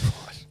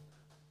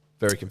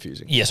 Very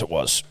confusing. Yes, it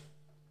was.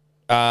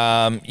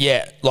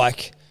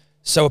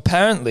 So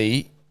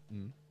apparently,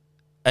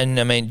 and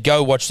I mean,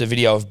 go watch the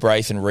video of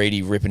Braith and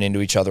Reedy ripping into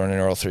each other on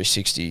NRL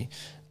 360.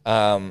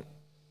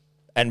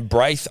 And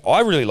Braith, I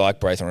really like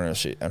Braith on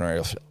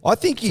NRL. I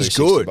think he's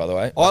 360, good. by the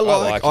way.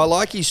 I him.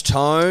 like his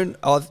tone.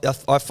 I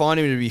find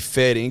him to be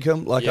fair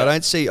income. My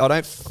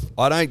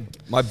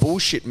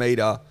bullshit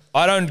meter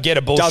I don't get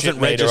a bullshit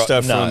doesn't meter.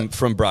 register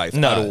from Braith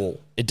at all.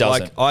 It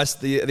doesn't.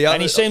 The other,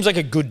 And he seems like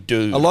a good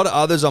dude. a lot of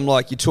others, I'm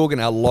like, you're talking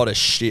a lot of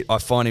shit. I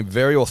find him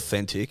very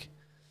authentic.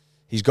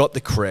 He's got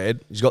the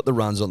cred. He's got the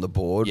runs on the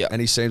board. Yep. And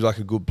he seems like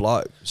a good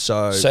bloke.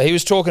 So he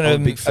was talking to I'm a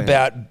him big fan.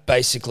 about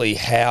basically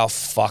how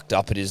fucked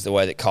up it is the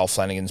way that Kyle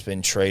Flanagan's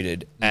been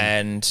treated.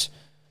 And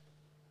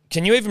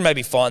can you even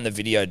maybe find the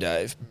video,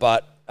 Dave?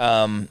 But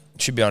it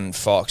should be on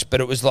Fox.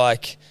 But it was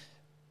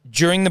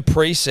during the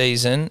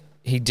preseason,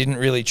 he didn't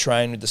really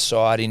train with the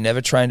side. He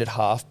never trained at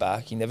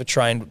halfback. He never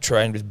trained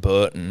with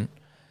Burton.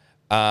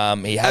 He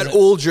at hasn't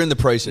all during the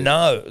preseason.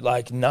 No,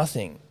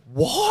 nothing.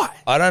 Why?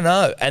 I don't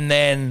know. And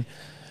then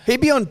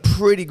He'd be on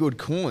pretty good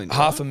coin.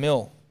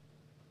 $500,000.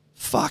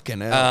 Fucking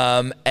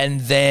hell.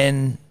 And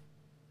then,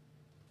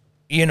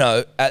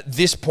 at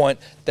this point,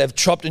 they've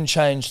chopped and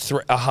changed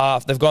a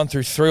half. They've gone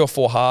through 3 or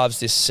 4 halves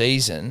this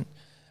season,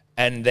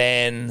 and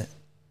then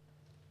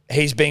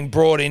he's been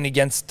brought in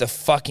against the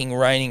fucking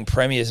reigning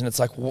premiers, and it's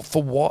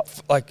for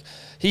what?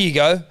 Here you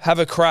go, have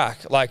a crack.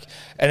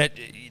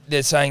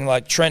 They're saying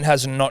Trent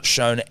has not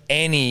shown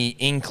any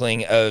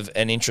inkling of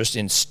an interest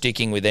in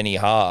sticking with any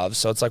halves.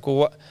 So it's well,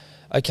 what?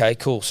 Okay,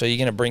 cool. So you're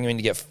going to bring him in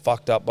to get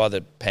fucked up by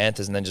the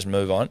Panthers and then just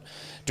move on?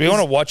 Do we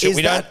want to watch it?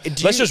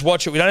 Let's just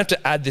watch it. We don't have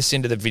to add this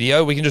into the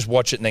video. We can just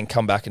watch it and then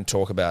come back and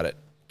talk about it,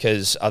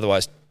 because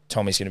otherwise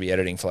Tommy's going to be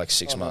editing for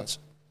 6 months.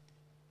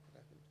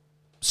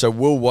 So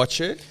we'll watch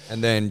it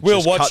and then We'll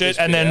just watch cut it this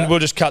and bit then out? we'll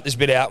just cut this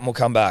bit out and we'll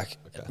come back.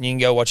 Okay. You can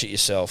go watch it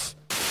yourself.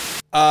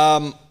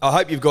 I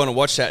hope you've gone and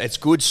watched that. It's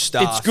good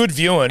stuff. It's good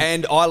viewing.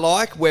 And I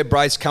like where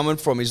Braith's coming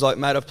from. He's like,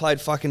 mate, I've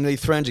played fucking nearly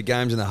 300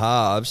 games in the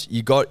halves.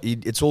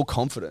 It's all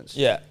confidence.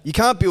 Yeah. You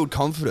can't build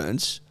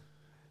confidence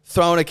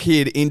throwing a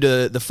kid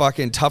into the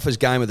fucking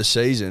toughest game of the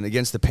season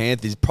against the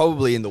Panthers,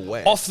 probably in the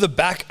West. Off the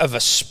back of a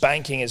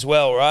spanking as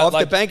well, right? Off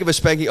the back of a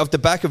spanking, off the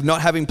back of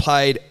not having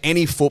played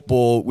any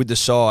football with the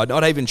side,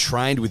 not even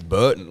trained with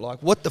Burton.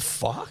 What the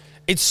fuck?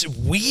 It's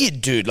weird,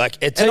 dude. I'd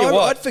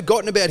I'd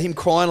forgotten about him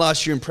crying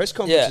last year in press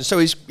conferences. Yeah. So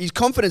his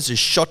confidence is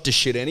shot to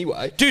shit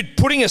anyway. Dude,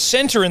 putting a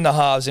centre in the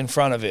halves in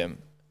front of him.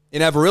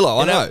 In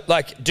Avarillo, I know.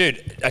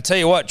 Dude, I tell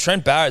you what,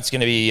 Trent Barrett's going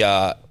to be...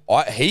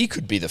 he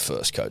could be the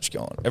first coach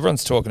gone.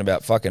 Everyone's talking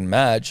about fucking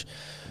Madge.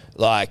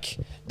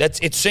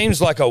 It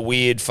seems like a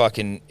weird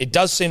fucking... It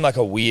does seem like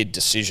a weird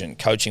decision,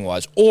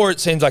 coaching-wise. Or it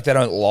seems like they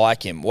don't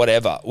like him,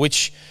 whatever.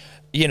 Which,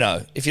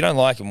 if you don't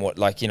like him,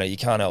 you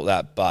can't help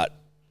that. But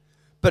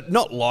But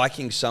not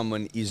liking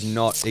someone is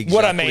not exactly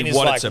What I mean is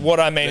like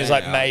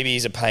about. maybe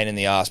he's a pain in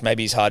the ass.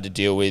 Maybe he's hard to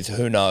deal with.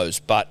 Who knows?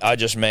 But I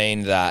just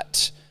mean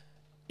that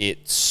there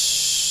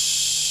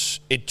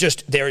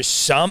is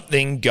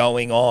something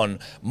going on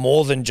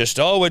more than just,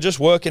 we're just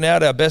working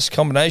out our best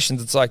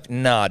combinations. It's like,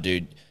 nah,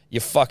 dude,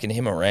 you're fucking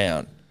him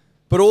around.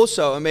 But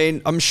also, I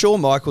mean, I'm sure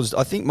I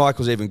think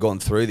Michael's even gone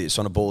through this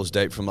on a Ballers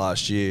Deep from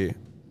last year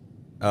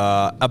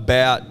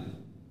about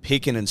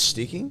picking and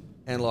sticking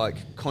and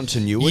like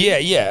continuity.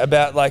 Yeah,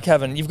 about like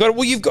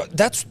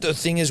that's the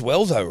thing as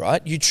well though,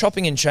 right? You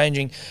chopping and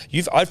changing.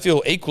 I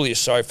feel equally as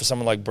sorry for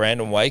someone like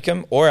Brandon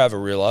Wakeham or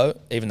Avarillo,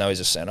 even though he's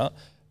a centre.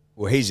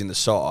 Well, he's in the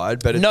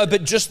side, but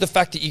but just the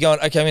fact that you're going,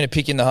 okay, I'm going to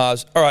pick in the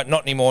halves. All right,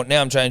 not anymore.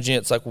 Now I'm changing it.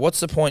 It's like, what's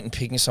the point in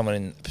picking someone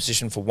in a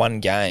position for one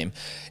game?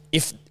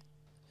 If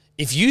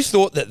you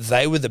thought that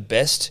they were the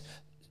best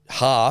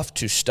half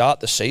to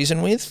start the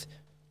season with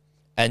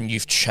and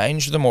you've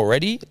changed them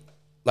already,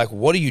 like,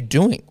 what are you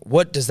doing?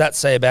 What does that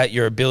say about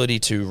your ability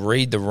to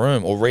read the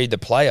room or read the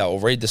player or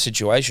read the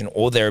situation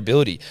or their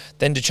ability?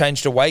 Then to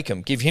change to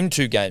Wakeham, give him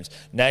 2 games.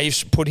 Now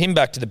you've put him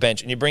back to the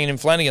bench and you're bringing in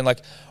Flanagan. Like,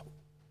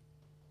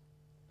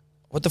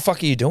 what the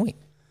fuck are you doing?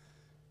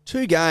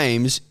 2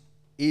 games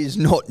is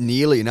not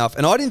nearly enough.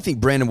 And I didn't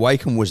think Brandon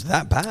Wakeham was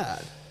that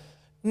bad.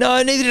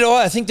 No, neither did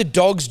I. I think the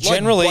Dogs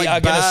generally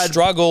are going to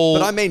struggle.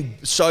 But I mean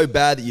so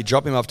bad that you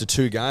drop him after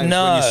 2 games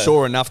when you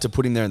saw enough to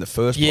put him there in the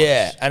first place.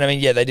 Yeah, and I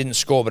mean, they didn't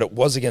score, but it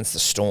was against the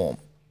Storm.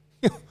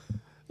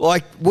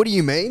 Like, what do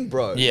you mean,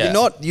 bro? Yeah.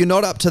 You're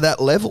not up to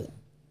that level.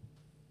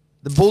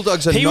 The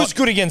Bulldogs are He was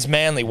good against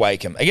Manly,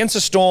 Wakeham. Against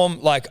the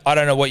Storm, like, I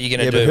don't know what you're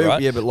going to do,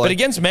 right? Yeah, but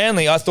against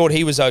Manly, I thought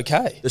he was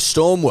okay. The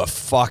Storm were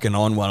fucking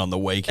on one on the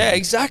weekend. Yeah,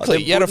 exactly.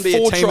 Like, you had a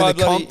 4-try team in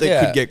the comp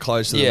that could get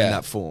close to them in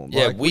that form.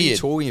 Yeah, like, what are you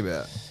talking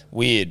about?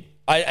 Weird.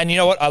 And you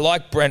know what? I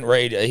like Brent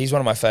Reid. He's one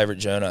of my favourite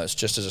journos,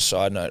 just as a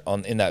side note,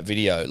 in that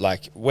video.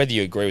 Like, whether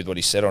you agree with what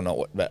he said or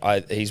not,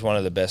 but he's one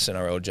of the best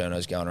NRL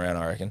journos going around,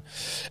 I reckon.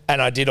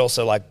 And I did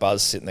also like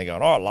Buzz sitting there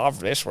going, I love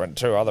this when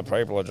 2 other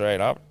people are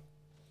dreed up.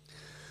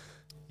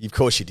 Of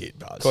course you did,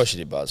 Buzz. Of course you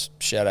did, Buzz.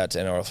 Shout out to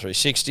NRL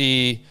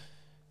 360.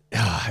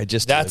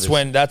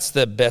 That's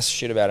the best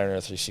shit about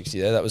NRL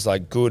 360 there. That was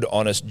like good,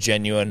 honest,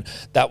 genuine.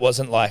 That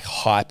wasn't like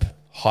hype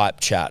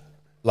chat.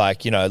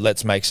 Like,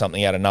 let's make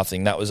something out of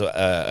nothing. That was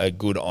a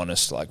good,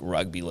 honest, like,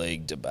 rugby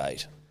league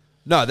debate.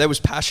 No, there was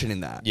passion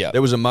in that. Yeah.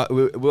 There was not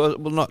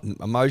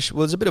emotion.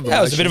 Well, there's a bit of emotion. Yeah,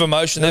 there was a bit of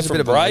emotion there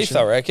from Braith,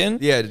 I reckon.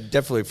 Yeah,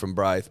 definitely from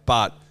Braith.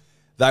 But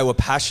they were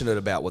passionate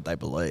about what they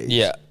believed.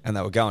 Yeah. And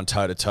they were going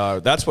toe-to-toe.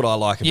 That's what I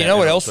like about it. You know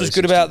what else was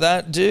good about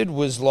that, dude?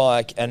 Was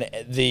like,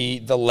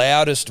 the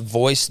loudest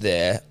voice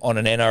there on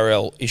an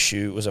NRL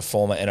issue was a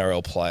former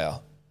NRL player.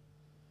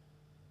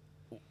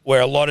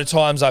 Where a lot of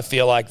times I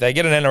feel like they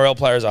get an NRL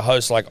player as a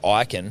host like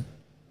Icon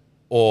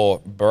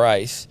or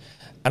Braith,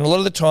 and a lot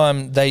of the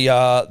time they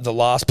are the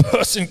last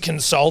person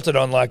consulted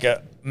on like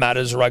a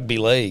Matters Rugby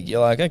League.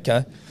 You're like,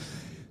 okay,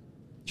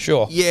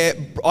 sure. Yeah,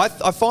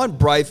 I find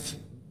Braith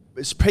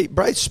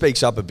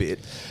speaks up a bit.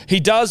 He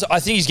does. I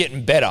think he's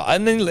getting better.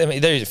 And then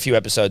there's a few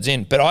episodes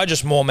in, but I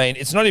just more mean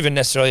it's not even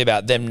necessarily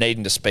about them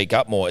needing to speak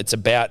up more. It's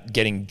about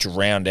getting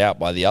drowned out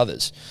by the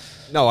others.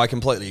 No, I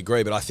completely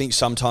agree, but I think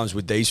sometimes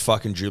with these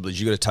fucking dribblers,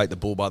 you got to take the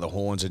bull by the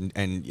horns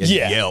and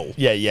yell.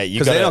 Yeah.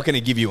 Because they're not going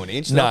to give you an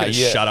inch. They're not going to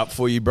shut up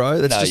for you, bro.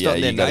 That's just not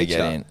their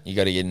nature. You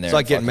got to get in there. It's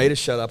like getting me to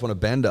shut up on a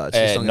bender. It's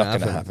just not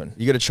going to happen.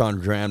 You got to try and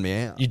drown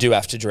me out. You do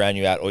have to drown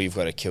you out, or you've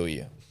got to kill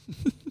you.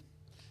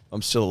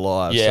 I'm still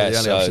alive. Yeah,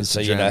 so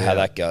you know how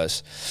that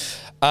goes.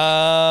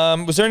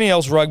 Was there anything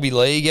else rugby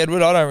league,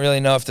 Edward? I don't really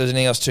know if there's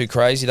anything else too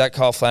crazy. That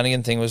Kyle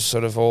Flanagan thing was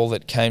sort of all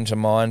that came to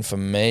mind for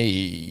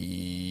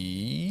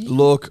me.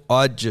 Look,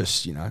 I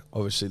just,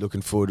 obviously looking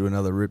forward to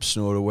another rip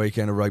snorter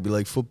weekend of rugby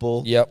league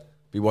football. Yep.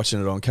 Be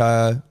watching it on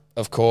KO.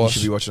 Of course.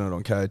 You should be watching it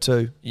on KO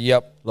too.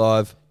 Yep.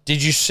 Live.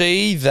 Did you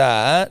see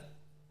that?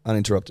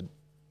 Uninterrupted.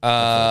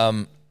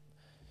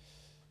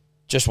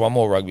 Just one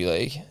more rugby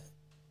league.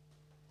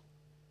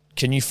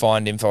 Can you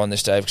find info on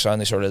this, Dave? Because I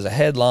only saw it as a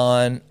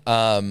headline.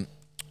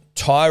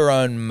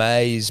 Tyrone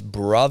May's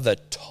brother,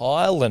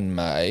 Tylan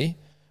May.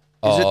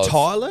 Is it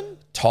Tylan?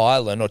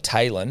 Tylan or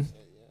Taylon.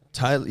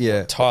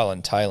 Yeah.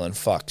 Tylan.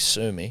 Fuck,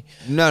 sue me.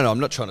 No, I'm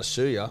not trying to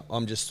sue you.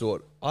 I'm just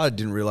thought, I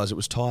didn't realise it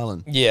was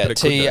Tylan. Yeah,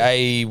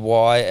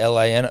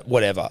 Taylan,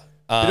 whatever.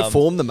 Bit of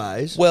form the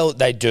Mays. Well,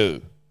 they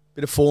do.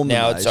 Bit of form the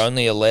Mays. Now, it's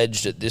only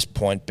alleged at this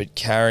point, but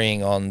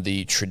carrying on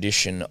the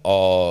tradition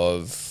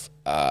of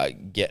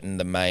getting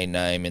the May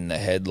name in the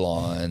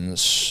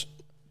headlines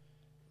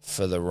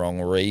for the wrong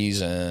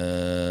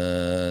reasons.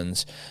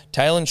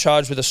 Taylor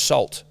charged with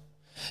assault.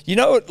 You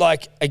know,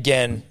 like,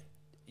 again,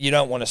 you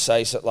don't want to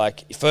say so.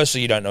 Like,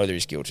 firstly, you don't know whether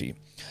he's guilty.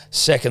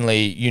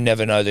 Secondly, you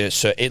never know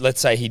let's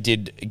say he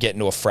did get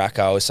into a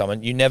fracas with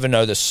someone. You never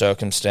know the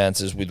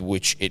circumstances with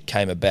which it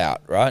came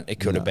about, right? It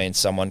could have been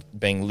someone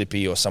being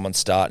lippy or someone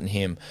starting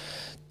him.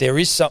 There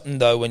is something,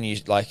 though, when you,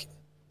 like,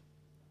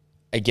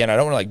 again, I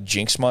don't want to, like,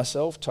 jinx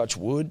myself, touch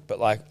wood, but,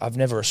 like, I've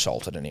never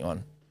assaulted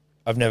anyone.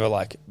 I've never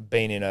like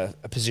been in a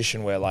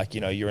position where like,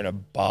 you know, you're in a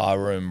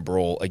barroom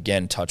brawl.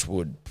 Again, touch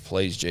wood,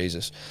 please,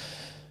 Jesus.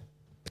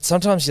 But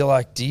sometimes you're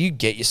like, do you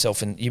get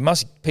yourself in?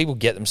 People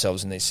get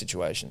themselves in these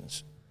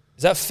situations.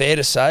 Is that fair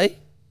to say?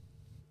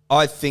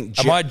 I think.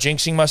 Am I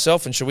jinxing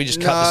myself? And should we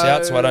just cut this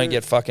out so I don't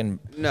get fucking?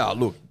 No,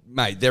 look,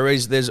 mate.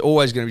 There's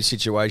always going to be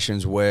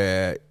situations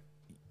where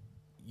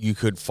you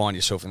could find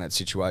yourself in that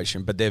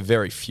situation, but they're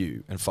very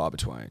few and far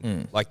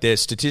between. Like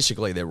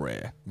statistically, they're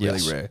rare, really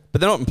Yes. rare,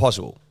 but they're not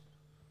impossible.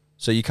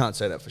 So you can't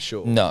say that for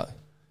sure. No.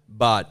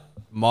 But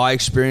my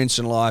experience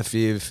in life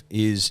is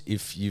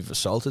if you've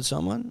assaulted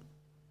someone,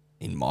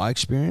 in my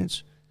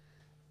experience,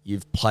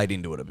 you've played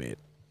into it a bit.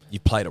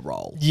 You've played a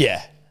role.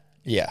 Yeah.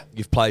 Yeah.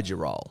 You've played your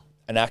role.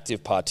 An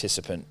active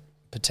participant,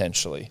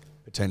 potentially.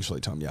 Potentially,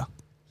 Tom, yeah.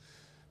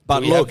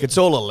 But we look, have- it's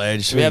all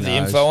alleged. Do we have the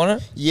info on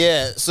it?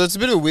 Yeah, so it's a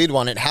bit of a weird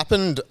one. It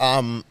happened,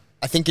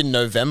 I think, in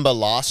November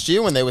last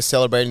year when they were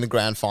celebrating the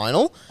grand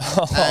final.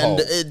 And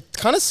it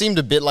kind of seemed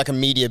a bit like a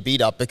media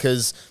beat up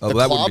because the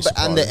that wouldn't club be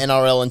and the surprising.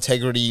 NRL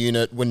integrity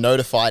unit were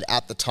notified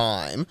at the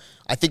time.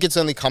 I think it's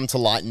only come to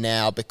light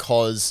now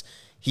because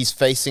he's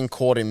facing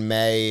court in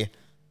May.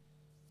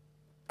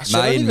 Actually,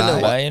 I don't even know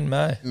what- May and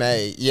May.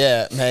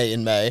 May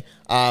in May.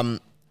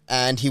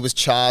 And he was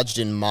charged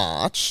in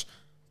March.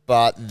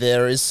 But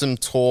there is some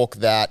talk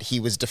that he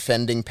was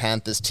defending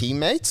Panthers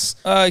teammates.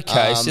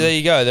 Okay, so there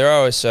you go. There are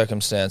always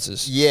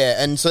circumstances.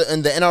 Yeah, and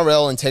the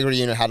NRL integrity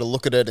unit had a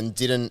look at it and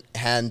didn't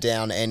hand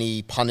down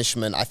any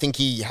punishment. I think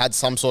he had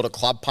some sort of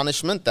club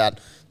punishment that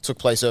took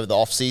place over the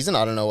off season.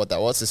 I don't know what that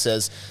was. It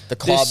says the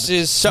club This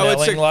is So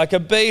it's smelling like a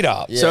beat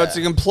up. Yeah. So it's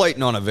a complete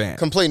non-event.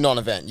 complete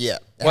non-event. Yeah.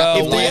 Well,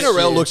 If the last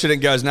NRL looks at it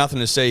and goes, nothing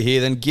to see here,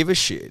 then give a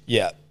shit.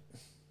 Yeah.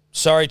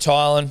 Sorry,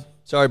 Tylen.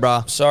 Sorry,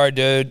 brah. Sorry,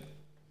 dude.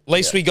 At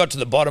least we got to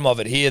the bottom of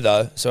it here,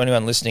 though. So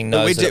anyone listening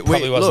knows that it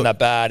probably wasn't that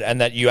bad, and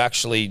that you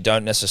actually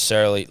don't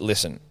necessarily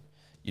listen.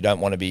 You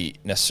don't want to be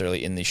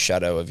necessarily in the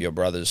shadow of your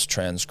brother's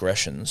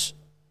transgressions.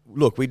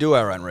 Look, we do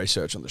our own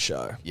research on the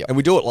show. Yep. And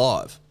we do it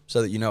live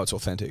so that you know it's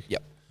authentic.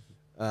 Yep.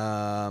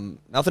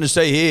 Nothing to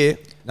see here.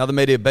 Another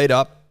media beat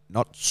up.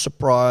 Not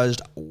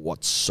surprised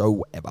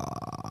whatsoever.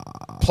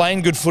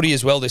 Playing good footy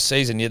as well this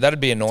season. Yeah, that'd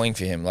be annoying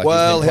for him. Like,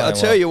 Well, he's been I'll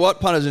playing tell well. you what,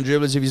 punters and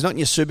dribblers, if he's not in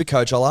your super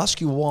coach, I'll ask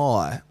you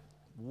why.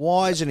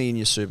 Why isn't he in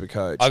your super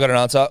coach? I got an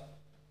answer.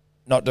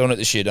 Not doing it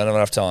this year. Don't have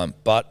enough time.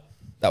 But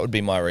that would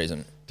be my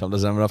reason. Tom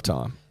doesn't have enough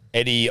time.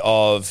 Eddie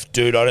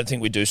dude, I don't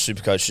think we do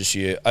Supercoach this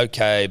year.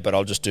 Okay, but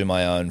I'll just do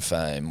my own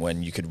fame,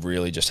 when you could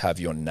really just have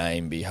your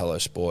name be Hello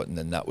Sport, and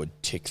then that would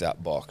tick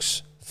that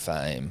box.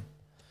 Fame.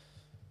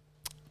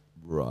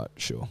 Right,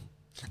 sure.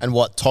 And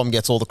what, Tom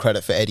gets all the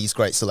credit for Eddie's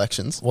great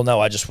selections? Well, no,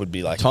 I just would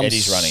be like, Tom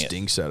Eddie's running it.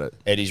 stinks at it.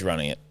 Eddie's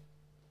running it.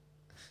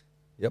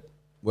 Yep.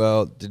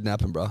 Well, didn't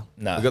happen, bro.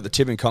 No. We got the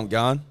tipping comp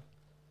going.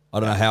 I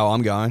don't know how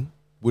I'm going.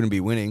 Wouldn't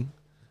be winning.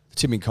 The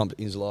tipping comp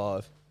is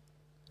live.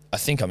 I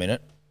think I'm in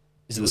it.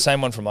 Is it the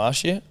same one from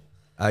last year?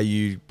 Are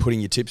you putting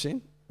your tips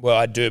in? Well,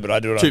 I do, but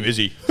I do it Too on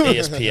busy.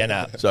 ESPN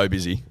app. So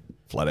busy.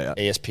 Flat out.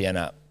 ESPN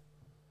app.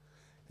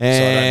 I don't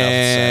know if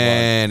it's the same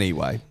one.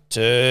 Anyway.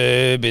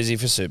 Too busy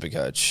for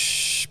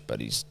Supercoach, but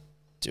he's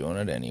doing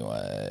it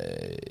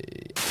anyway.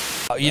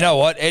 You know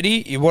what,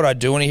 Eddie? What I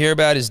do want to hear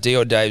about is D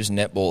or Dave's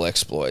netball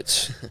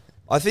exploits.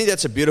 I think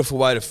that's a beautiful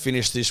way to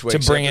finish this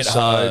week's bring it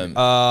episode.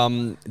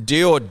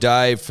 Dior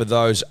Dave, for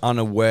those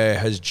unaware,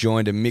 has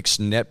joined a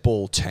mixed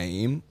netball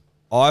team.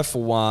 I,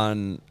 for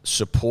one,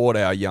 support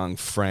our young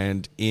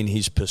friend in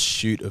his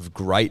pursuit of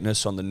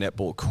greatness on the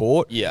netball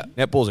court. Yeah.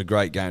 Netball's a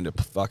great game to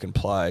fucking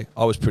play.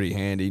 I was pretty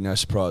handy, no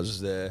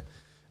surprises there.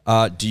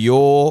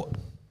 Dior,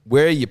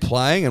 where are you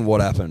playing and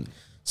what happened?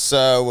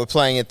 So we're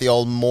playing at the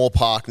old Moore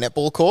Park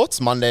netball courts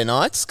Monday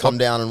nights. Come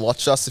down and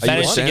watch us if you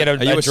Managed want. to get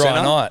Are you a a dry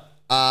centre? night.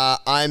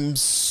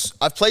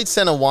 I've played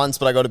center once,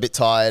 but I got a bit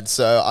tired,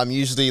 so I'm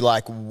usually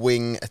like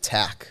wing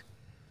attack.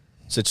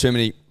 So too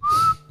many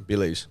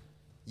billies.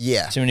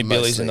 Yeah. Too many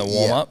billies in the mostly,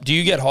 warm up. Do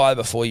you get high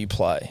before you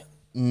play?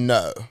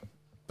 No,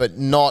 but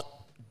not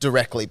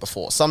directly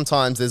before.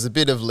 Sometimes there's a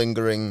bit of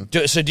lingering.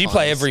 So do you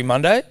play every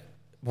Monday?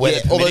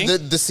 Weather Yeah, although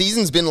permitting? the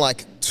season's been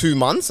like 2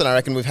 months, and I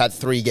reckon we've had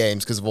 3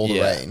 games because of all the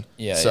Yeah. rain.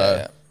 Yeah, so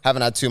yeah.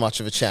 haven't had too much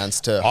of a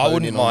chance to. I hone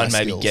wouldn't in on my mind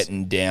maybe skills.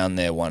 getting down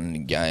there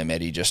one game,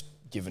 Eddie, just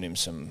giving him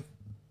some...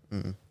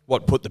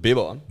 What, put the bib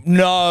on?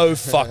 No,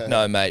 fuck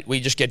no, mate. We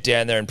just get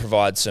down there and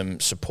provide some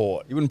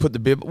support. You wouldn't put the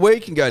bib... We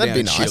can go That'd down be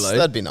and nice. cheerlead.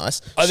 That'd be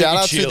nice. I think Shout you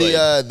out to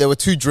cheerlead. there were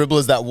 2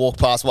 dribblers that walked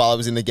past while I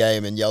was in the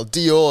game and yelled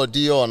Dior,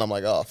 Dior, and I'm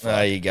like, oh, fuck.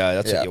 There you go.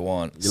 That's Yeah. what you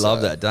want. You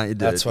love that, don't you, dude?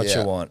 That's what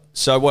Yeah. you want.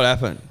 So what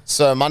happened?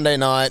 So Monday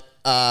night,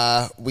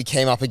 we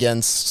came up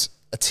against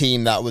a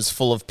team that was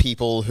full of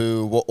people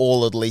who were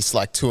all at least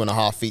like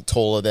 2.5 feet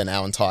taller than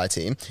our entire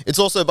team. It's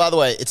also, by the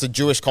way, it's a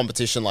Jewish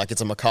competition, like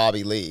it's a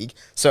Maccabi league.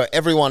 So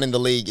everyone in the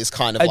league is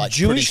kind of A like pretty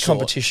Jewish short.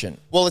 competition?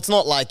 Well, it's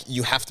not like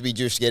you have to be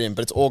Jewish to get in,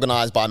 but it's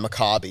organized by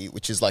Maccabi,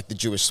 which is like the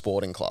Jewish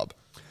sporting club.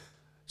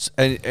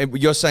 And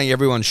you're saying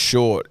everyone's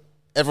short.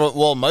 Everyone,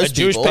 well, most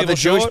Jewish people. Are the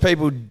Jewish short?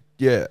 people,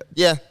 yeah,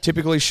 yeah,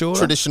 typically short?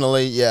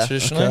 traditionally, yeah.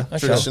 Traditionally? Okay.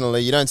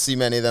 Traditionally, you don't see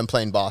many of them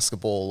playing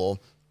basketball or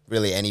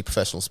really any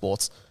professional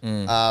sports.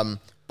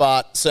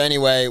 But so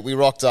anyway, we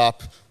rocked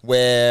up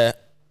where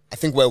I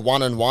think we're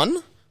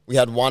 1-1. We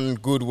had one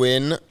good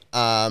win.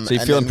 So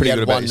you're feeling pretty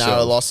good about one narrow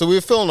yourself. loss. So we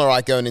were feeling all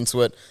right going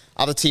into it.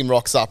 Other team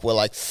rocks up. We're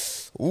like,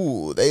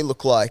 ooh, they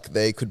look like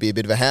they could be a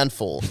bit of a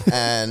handful.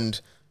 And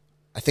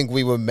I think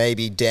we were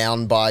maybe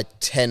down by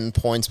 10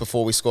 points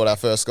before we scored our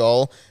first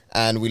goal.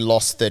 And we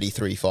lost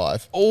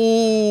 33-5.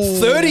 Oh,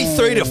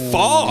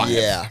 33-5.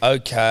 Yeah.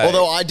 okay.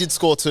 Although I did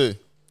score 2.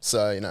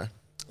 So, you know.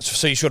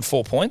 So you scored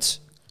 4 points?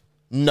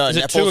 No, Is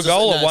it netball's 2 a just-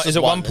 goal or it's one- just is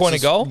it 1 point a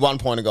It's just goal? 1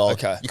 point a goal.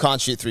 Okay. You can't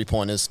shoot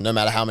 3-pointers no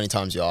matter how many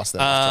times you ask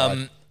them. I've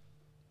tried.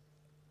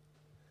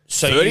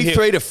 So you hit-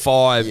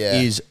 33-5 Yeah.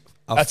 is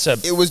That's a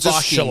It was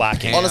just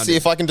shellacking. Honestly,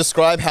 if I can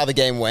describe how the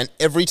game went,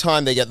 every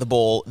time they get the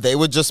ball, they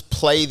would just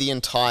play the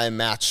entire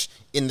match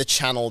in the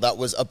channel that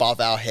was above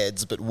our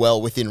heads, but well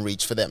within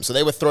reach for them. So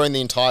they were throwing the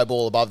entire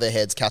ball above their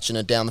heads, catching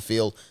it down the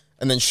field,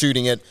 and then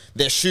shooting it.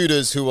 Their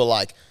shooters, who were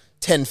like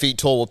 10 feet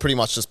tall, were pretty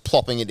much just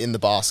plopping it in the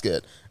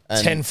basket.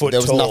 And 10 foot there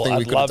was tall. nothing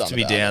we I'd could have love done to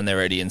be about it. down there,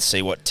 Eddie, and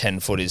see what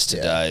 10 foot is to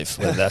Yeah. Dave.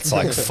 Whether that's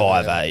like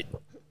 5'8",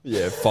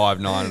 Yeah,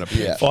 5'9" and a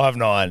pinch.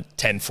 5'9",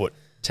 10 foot,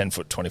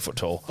 20 foot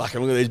tall. Fucking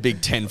look at these big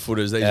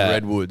 10-footers, these Yeah.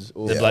 redwoods.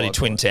 The bloody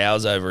Twin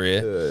Towers over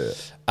here.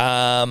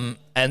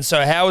 And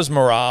so how was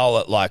morale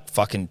at like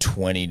fucking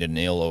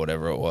 20-0 or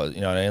whatever it was?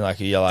 You know what I mean?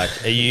 Like,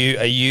 are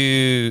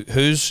you,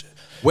 who's...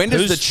 When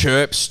does who's- the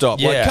chirp stop?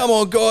 Yeah. Like, come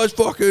on, guys,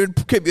 fucking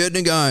keep your head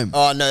in the game.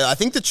 Oh, no, I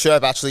think the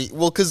chirp actually,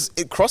 well, because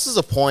it crosses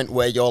a point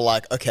where you're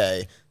like,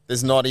 okay,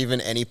 there's not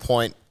even any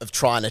point of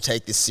trying to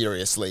take this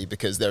seriously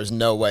because there's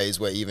no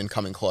ways we're even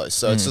coming close.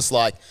 So it's just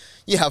like,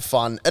 you have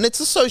fun. And it's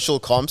a social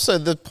comp, so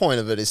the point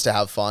of it is to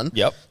have fun.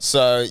 Yep.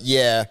 So,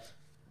 yeah,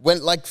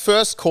 when like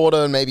first quarter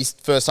and maybe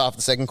first half of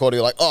the second quarter,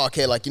 you're like, oh,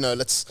 okay, like, you know,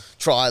 let's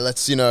try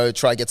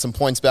get some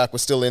points back. We're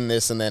still in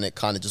this. And then it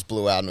kind of just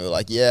blew out and we were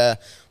like, yeah,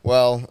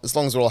 well, as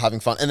long as we're all having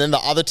fun. And then the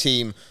other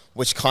team,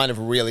 which kind of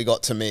really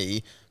got to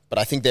me, but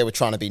I think they were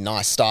trying to be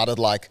nice, started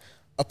like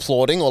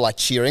applauding or like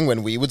cheering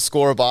when we would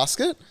score a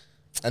basket.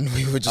 And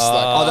we were just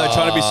like, Oh, they're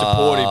trying to be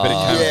supportive, but it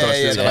came yeah, across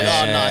yeah, as they're like,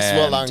 oh, nice,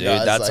 well done, dude,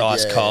 guys. that's Like,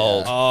 ice yeah,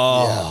 cold. yeah.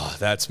 Oh,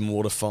 that's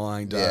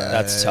mortifying, Dave. Yeah.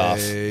 That's tough.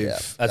 Yeah,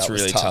 That's that was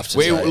really tough to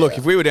We, say. look,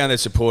 if we were down there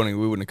supporting,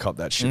 we wouldn't have copped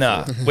that shit.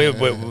 No,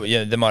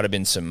 yeah, there might have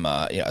been some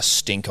a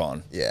stink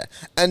on. Yeah.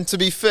 And to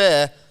be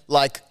fair,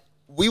 like,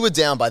 we were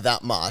down by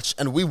that much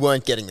and we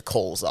weren't getting the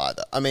calls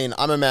either. I mean,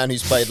 I'm a man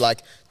who's played like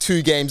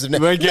 2 games of... You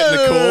weren't getting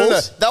the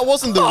calls? That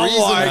wasn't the reason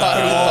my why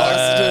we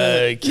lost.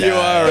 Okay. You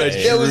are a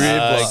There was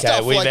Okay,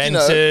 stuff we've like, you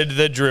know- entered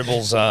the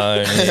dribble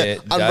zone. here.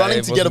 I'm Dave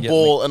running to get a wasn't getting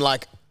ball and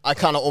like I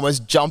kind of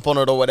almost jump on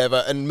it or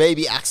whatever and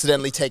maybe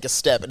accidentally take a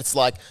step. And it's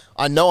like,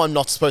 I know I'm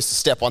not supposed to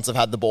step once I've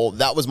had the ball.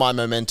 That was my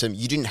momentum.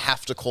 You didn't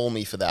have to call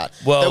me for that.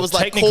 Well, there was,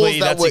 like, technically, calls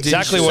that that's were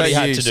exactly injustice. what he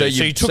had to do.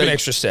 So you took an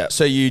extra step.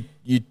 So you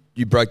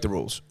broke the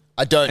rules.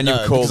 I don't And you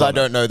know called because on I it.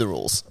 don't know the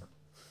rules.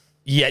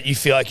 Yet you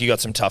feel like you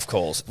got some tough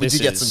calls. We did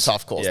get some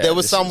tough calls. There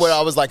was some where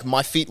I was like,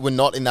 my feet were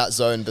not in that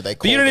zone, but they called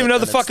But you don't even it, know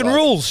the and it's fucking like-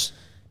 rules.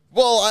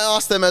 Well, I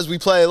asked them as we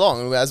play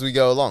along, as we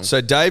go along. So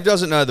Dave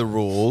doesn't know the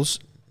rules,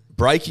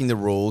 breaking the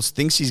rules,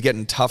 thinks he's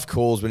getting tough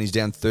calls when he's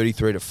down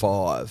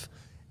 33-5.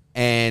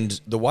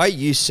 And the way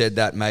you said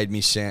that made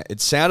me sound,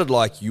 it sounded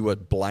like you were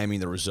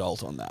blaming the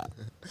result on that.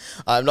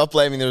 I'm not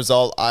blaming the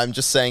result. I'm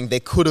just saying they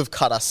could have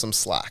cut us some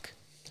slack.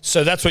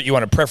 So that's what you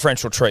want, a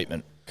preferential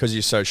treatment. Because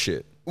you're so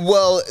shit.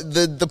 Well,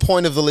 the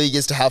point of the league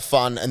is to have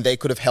fun, and they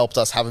could have helped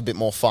us have a bit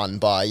more fun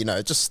by, you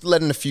know, just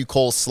letting a few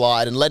calls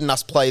slide and letting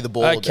us play the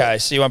ball. a Okay,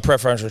 bit. so you want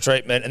preferential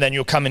treatment, and then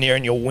you'll come in here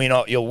and you'll win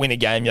a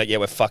game. You're like, yeah,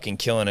 we're fucking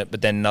killing it.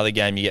 But then another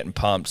game, you're getting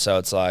pumped. So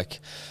it's like,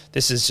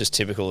 this is just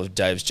typical of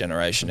Dave's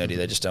generation, Eddie.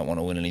 They just don't want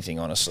to win anything,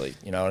 honestly.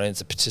 You know what I mean?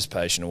 It's a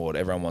participation award.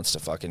 Everyone wants to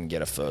fucking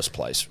get a first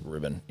place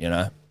ribbon, you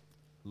know?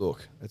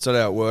 Look, it's not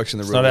how it works in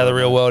the It's real not how the world,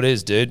 real mate. world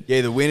is, dude.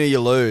 Yeah, the winner you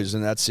lose,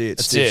 and that's it.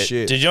 That's Stiff it.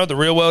 shit. Did you know what the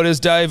real world is,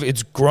 Dave?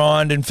 It's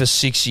grinding for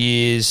 6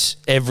 years,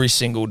 every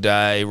single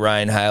day,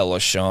 rain, hail,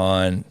 or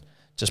shine,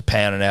 just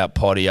pounding out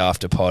potty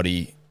after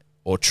potty,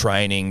 or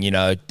training, you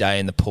know, day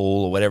in the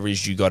pool, or whatever it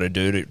is you got to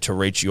do to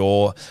reach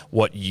your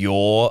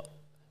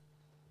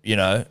you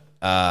know,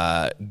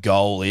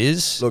 goal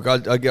is. Look,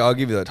 I'll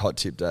give you that hot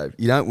tip, Dave.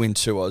 You don't win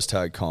 2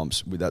 OzTag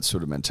comps with that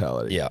sort of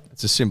mentality. Yeah.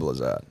 It's as simple as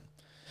that.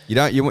 You're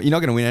not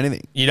going to win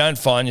anything. You don't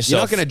find You're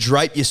yourself. not going to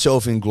drape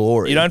yourself in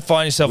glory. You don't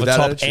find yourself with that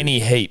atop attitude. any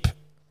heap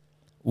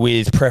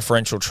with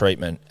preferential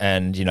treatment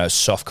and, you know,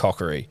 soft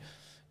cockery.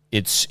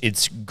 It's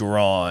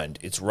grind.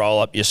 It's roll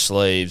up your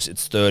sleeves.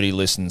 It's 30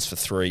 listens for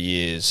 3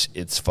 years.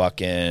 It's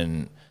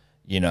fucking,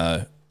 you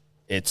know,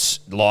 it's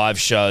live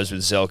shows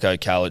with Zelko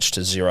Kalic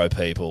to 0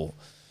 people.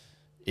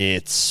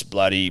 It's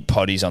bloody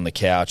potties on the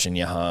couch in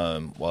your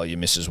home while your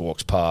missus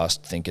walks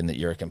past thinking that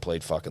you're a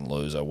complete fucking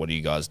loser. What are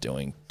you guys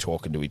doing?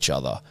 Talking to each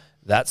other.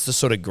 That's the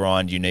sort of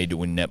grind you need to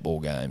win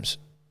netball games.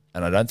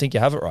 And I don't think you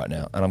have it right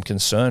now. And I'm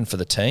concerned for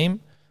the team,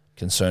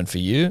 concerned for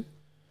you.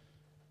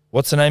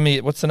 What's the name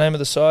of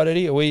the side,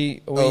 Eddie? Are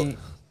we The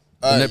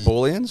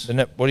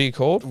Netballians? what are you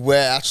called? We're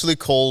actually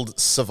called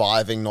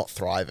surviving, not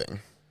thriving.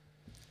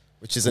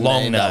 which is a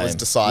Long name that was name.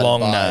 decided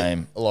Long by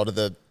name. a lot of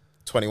the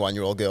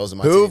 21-year-old girls in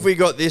my Who team. have we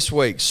got this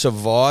week?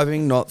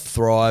 Surviving, not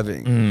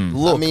thriving.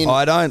 Look, I mean-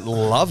 I don't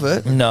love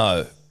it.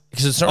 No,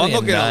 because it's not I'm really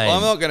not a gonna. name.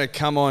 I'm not gonna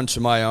come on to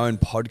my own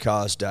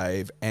podcast,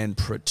 Dave, and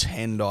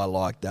pretend I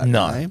like that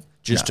No. name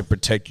just to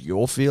protect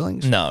your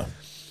feelings. No,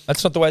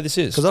 that's not the way this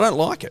is. Because I don't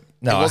like it.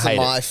 No, It I wasn't hate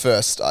my it.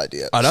 first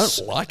idea. I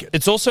don't like it.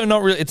 It's also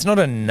not really. It's not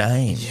a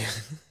name.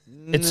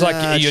 It's Nah,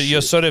 like you're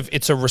shit. sort of.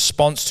 It's a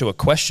response to a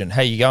question.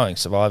 How you going?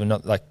 Surviving?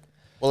 Not like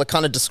Well, it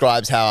kind of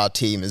describes how our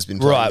team has been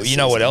playing right. this You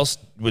know what season. else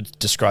would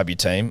describe your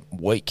team?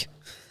 Weak.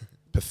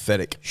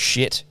 Pathetic,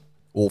 Shit.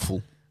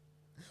 awful.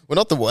 We're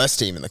not the worst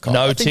team in the comp.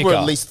 No I think we're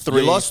ticker. at least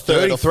three. You lost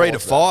third or 33 to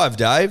fourth 5,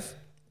 Dave.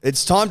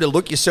 It's time to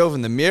look yourself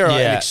in the mirror and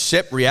Yeah.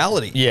 accept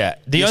reality. Yeah.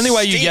 The You only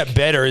way you stink. get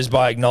better is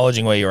by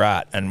acknowledging where you're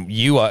at, and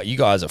you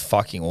guys are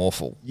fucking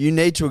awful. You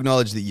need to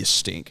acknowledge that you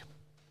stink.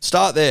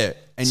 Start there,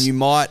 and you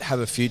might have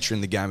a future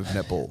in the game of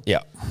netball. Yeah.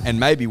 And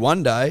maybe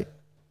one day,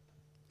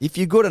 if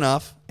you're good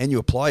enough and you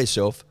apply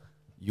yourself,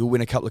 you'll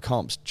win a couple of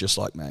comps just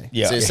like me.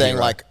 Yeah. So you're Yeah, saying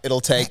hero. like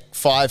it'll take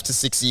 5 to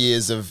 6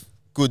 years of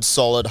good,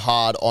 solid,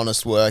 hard,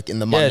 honest work in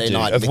the Monday dude,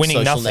 night of mixed winning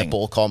social nothing.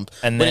 netball comp,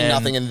 And winning then-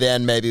 nothing, and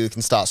then maybe we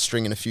can start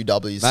stringing a few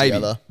W's Maybe.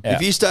 together. Yeah.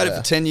 If you started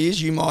for 10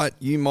 years, you might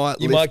You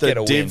lift might the get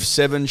a Div win.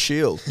 7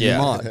 shield. Yeah.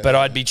 You might. But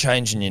I'd be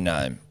changing your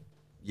name.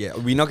 Yeah,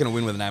 we're not going to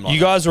win with a name like You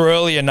that. guys were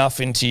early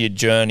enough into your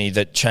journey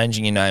that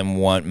changing your name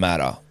won't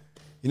matter.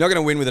 You're not going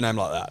to win with a name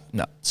like that.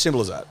 No. Simple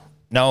as that.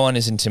 No one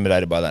is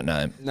intimidated by that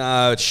name.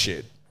 No, it's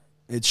shit.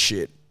 It's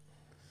shit.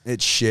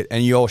 It's shit.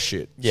 And you're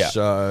shit. Yeah.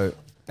 So,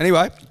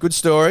 anyway, good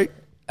story.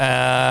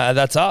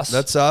 That's us.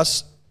 That's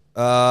us.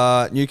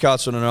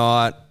 Newcastle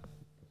tonight.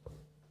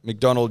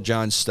 McDonald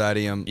Jones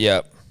Stadium.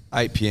 yeah.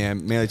 8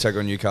 p.m. Manly take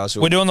on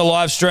Newcastle. We're doing the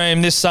live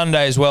stream this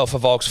Sunday as well for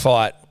Volks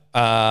Fight.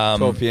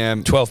 12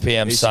 p.m. 12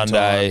 p.m. Eastern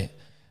Sunday. time.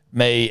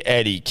 Me,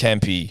 Eddie,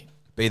 Kempy,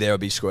 Be there or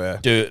be square.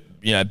 do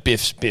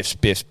biffs.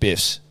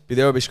 Be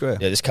there or be square.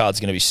 Yeah, this card's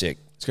gonna be sick.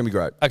 It's going to be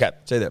great. Okay.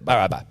 See you there. Bye. All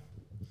right, bye.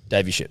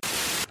 Dave, you shit.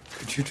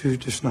 Could you two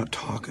just not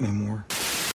talk anymore?